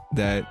adult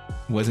that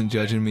wasn't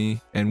judging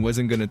me and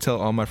wasn't going to tell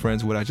all my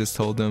friends what I just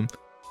told them.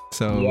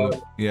 So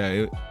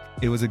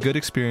it was a good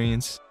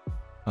experience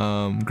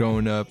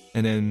growing up.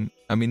 And then,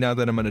 now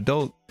that I'm an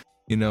adult,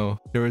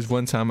 there was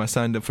one time I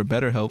signed up for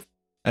BetterHelp,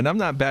 and I'm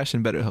not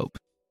bashing BetterHelp,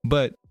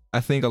 but I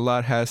think a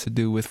lot has to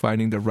do with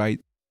finding the right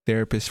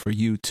therapist for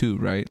you too,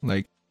 right?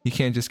 Like you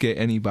can't just get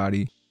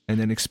anybody and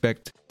then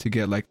expect to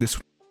get like this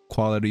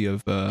quality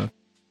of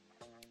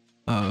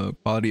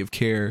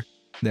care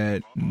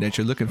that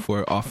you're looking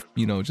for off,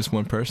 you know, just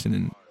one person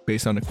and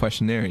based on a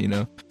questionnaire, you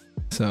know.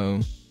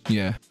 So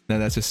yeah, now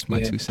that's just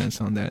my 2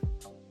 cents on that.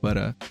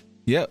 But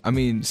yeah, I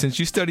mean, since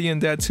you studying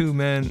that too,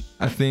 man,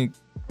 I think,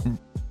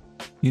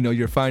 you know,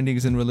 your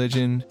findings in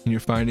religion and your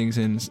findings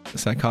in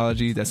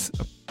psychology, that's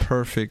a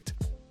perfect,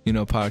 you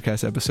know,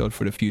 podcast episode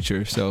for the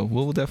future. So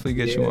we'll definitely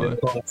get you on.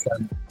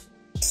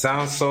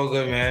 Sounds so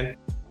good, man.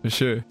 For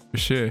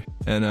sure.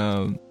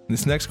 And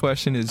this next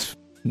question is,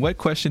 what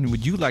question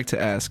would you like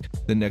to ask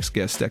the next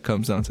guest that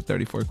comes on to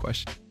 34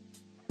 Questions?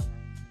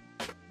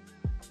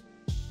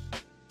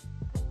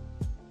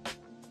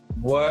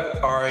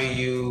 What are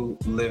you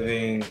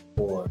living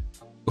for?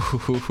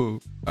 Ooh,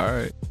 all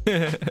right.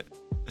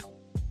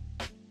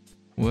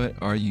 What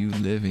are you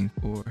living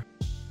for?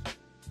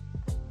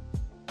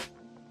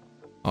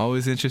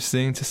 Always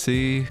interesting to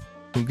see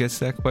who gets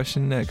that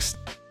question next.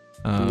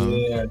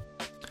 Yeah.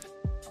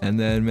 And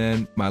then,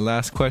 man, my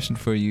last question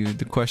for you,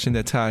 the question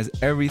that ties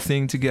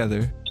everything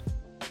together,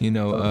 you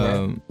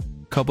know,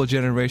 couple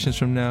generations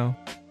from now,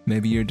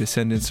 maybe your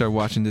descendants are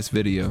watching this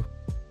video.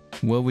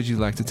 What would you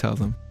like to tell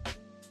them?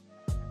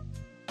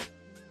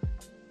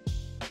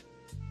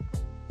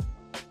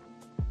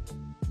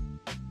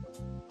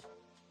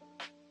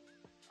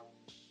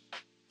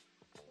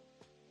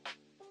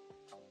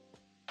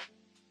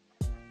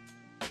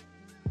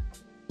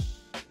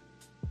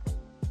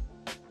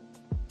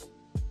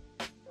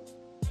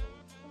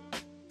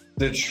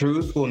 The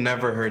truth will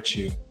never hurt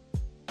you.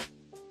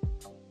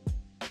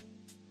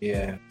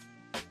 Yeah.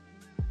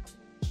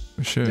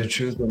 For sure. The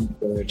truth will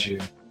never hurt you.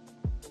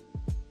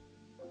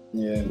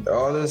 Yeah.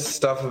 All this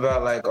stuff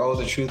about like, oh,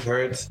 the truth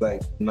hurts.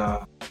 Like,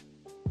 nah.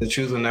 The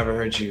truth will never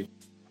hurt you.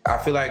 I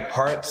feel like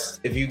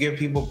if you give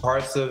people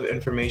parts of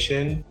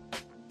information,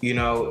 you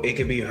know, it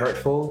could be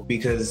hurtful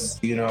because,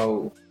 you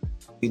know,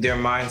 their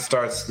mind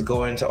starts to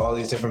go into all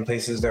these different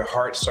places. Their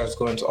heart starts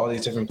going to all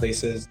these different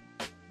places.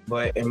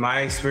 But in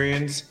my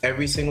experience,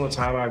 every single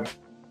time I've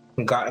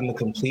gotten the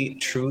complete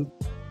truth,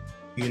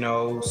 you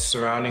know,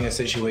 surrounding a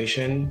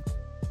situation,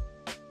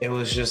 it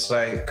was just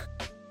like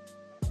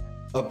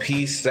a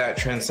peace that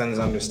transcends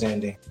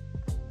understanding,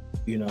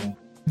 you know,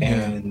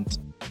 and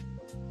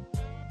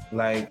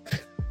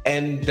like,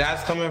 and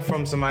that's coming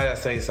from somebody that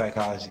studies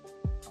psychology.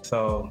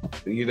 So,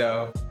 you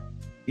know,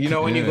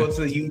 when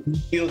you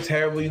feel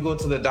terrible, you go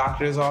to the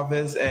doctor's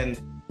office and,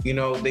 you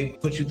know, they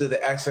put you through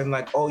the X-ray and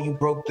like, oh, you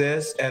broke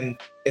this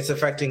and it's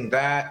affecting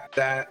that,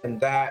 and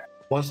that.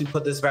 Once we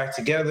put this back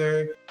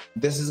together,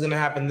 this is going to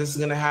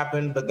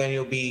happen, but then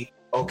you'll be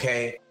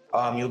okay.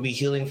 You'll be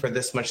healing for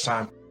this much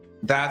time.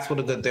 That's what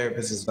a good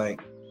therapist is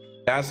like.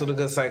 That's what a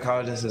good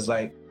psychologist is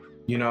like,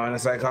 you know, and a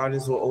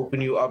psychologist will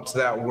open you up to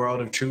that world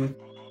of truth.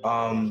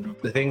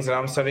 The things that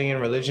I'm studying in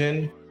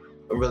religion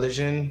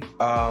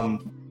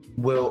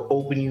will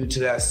open you to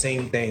that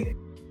same thing.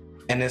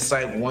 And it's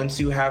like, once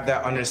you have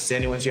that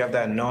understanding, once you have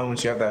that knowing,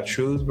 once you have that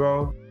truth,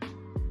 bro,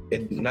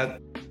 it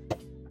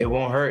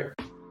won't hurt,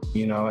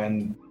 you know,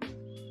 and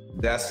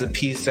that's the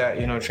piece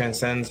that, you know,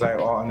 transcends like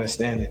all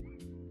understanding.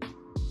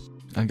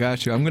 I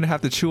got you. I'm going to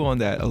have to chew on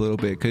that a little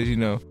bit because, you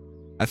know,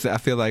 I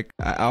feel like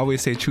I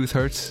always say truth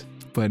hurts,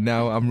 but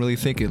now I'm really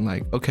thinking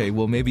like, okay,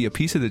 well, maybe a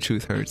piece of the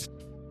truth hurts.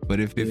 But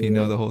if you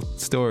know the whole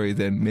story,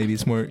 then maybe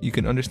it's more, you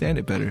can understand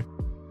it better.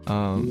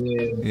 I'm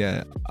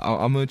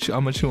gonna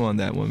chew on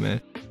that one,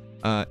 man.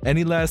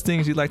 Any last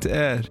things you'd like to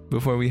add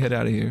before we head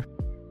out of here?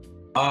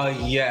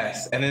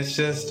 Yes. And it's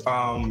just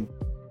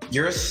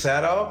your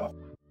setup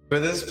for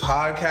this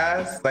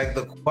podcast, like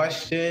the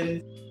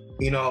question,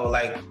 you know,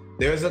 like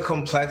there's a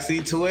complexity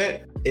to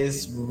it.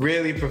 It's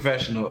really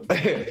professional.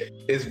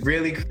 It's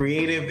really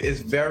creative.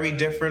 It's very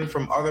different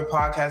from other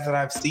podcasts that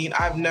I've seen.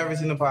 I've never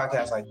seen a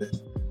podcast like this.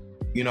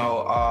 You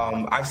know,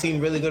 I've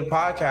seen really good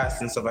podcasts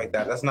and stuff like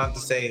that. That's not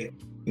to say,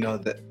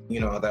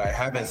 that I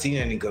haven't seen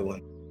any good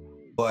ones.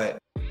 But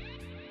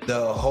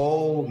the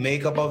whole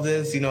makeup of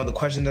this, the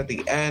questions at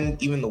the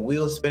end, even the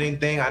wheel spinning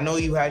thing. I know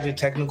you had your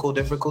technical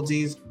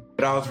difficulties,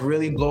 but I was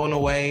really blown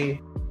away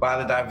by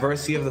the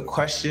diversity of the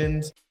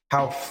questions,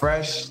 how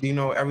fresh,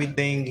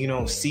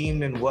 everything,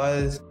 seemed and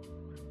was,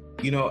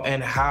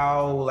 and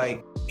how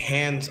like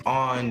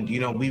hands-on,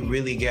 we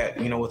really get,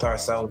 with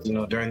ourselves,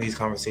 during these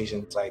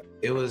conversations. Like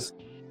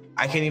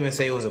I can't even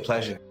say it was a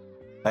pleasure.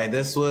 Like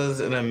this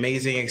was an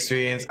amazing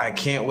experience. I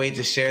can't wait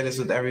to share this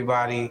with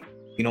everybody.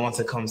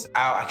 Once it comes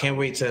out, I can't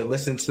wait to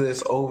listen to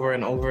this over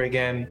and over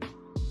again,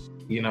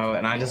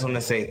 and I just want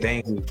to say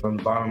thank you from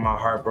the bottom of my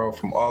heart, bro,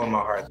 from all of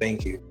my heart.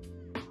 Thank you.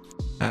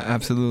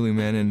 Absolutely,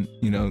 man.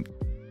 And,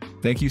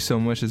 thank you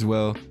so much as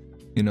well.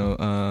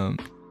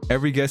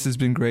 Every guest has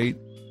been great,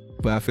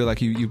 but I feel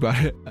like you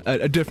brought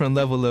a different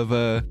level of,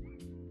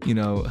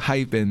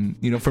 hype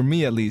and, for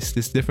me at least,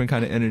 this different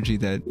kind of energy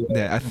that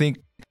I think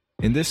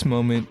in this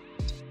moment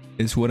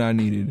is what I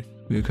needed,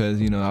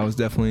 because, I was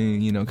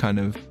definitely, kind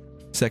of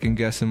second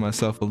guessing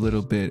myself a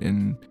little bit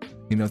and,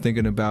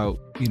 thinking about,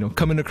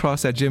 coming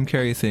across that Jim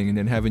Carrey thing and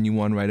then having you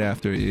on right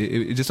after.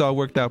 It just all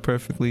worked out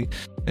perfectly.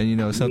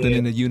 And, something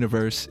in the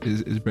universe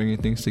is bringing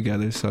things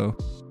together. So,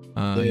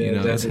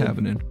 it's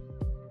happening.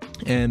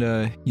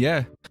 And,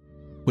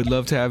 would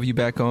love to have you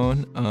back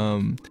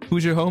on.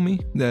 Who's your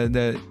homie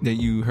that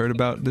you heard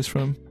about this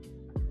from?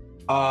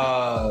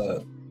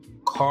 Carl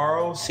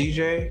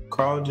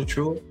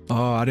DeTrue.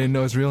 Oh, I didn't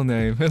know his real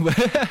name. I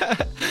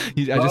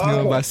just knew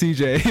him by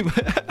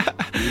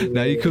CJ.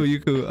 Nah, you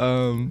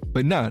cool.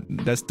 But nah,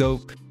 that's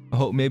dope. I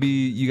hope maybe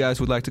you guys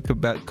would like to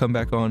come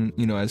back on,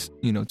 as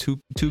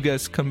two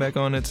guests come back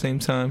on at the same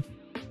time.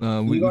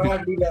 We gonna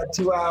have to do that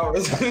 2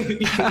 hours.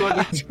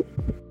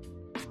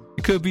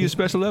 It could be a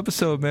special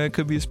episode, man. It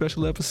could be a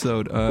special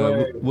episode.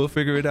 Right. We'll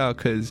figure it out,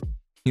 because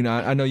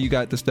I know you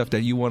got the stuff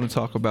that you want to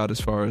talk about as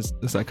far as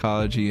the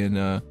psychology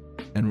and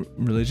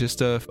religious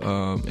stuff,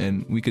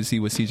 and we could see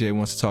what CJ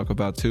wants to talk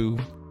about too.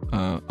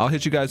 I'll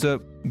hit you guys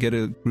up, get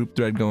a group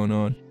thread going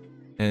on,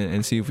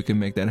 and see if we can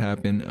make that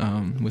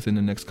happen within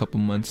the next couple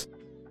months.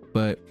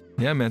 But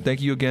yeah, man,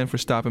 thank you again for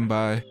stopping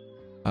by.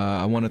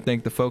 I want to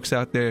thank the folks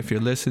out there, if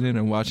you're listening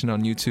or watching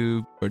on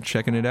YouTube or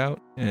checking it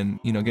out, and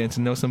getting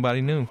to know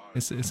somebody new.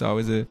 It's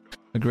always a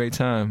great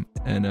time.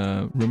 And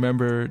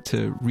remember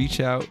to reach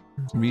out,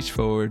 reach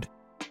forward.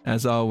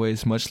 As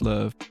always, much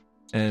love.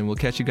 And we'll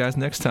catch you guys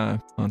next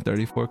time on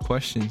 34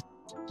 Questions.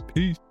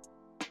 Peace.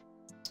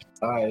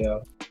 All right,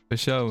 yo. For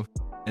sure.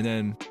 And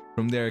then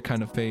from there, it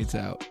kind of fades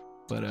out.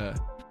 But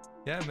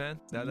yeah, man,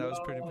 that was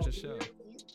pretty much a show.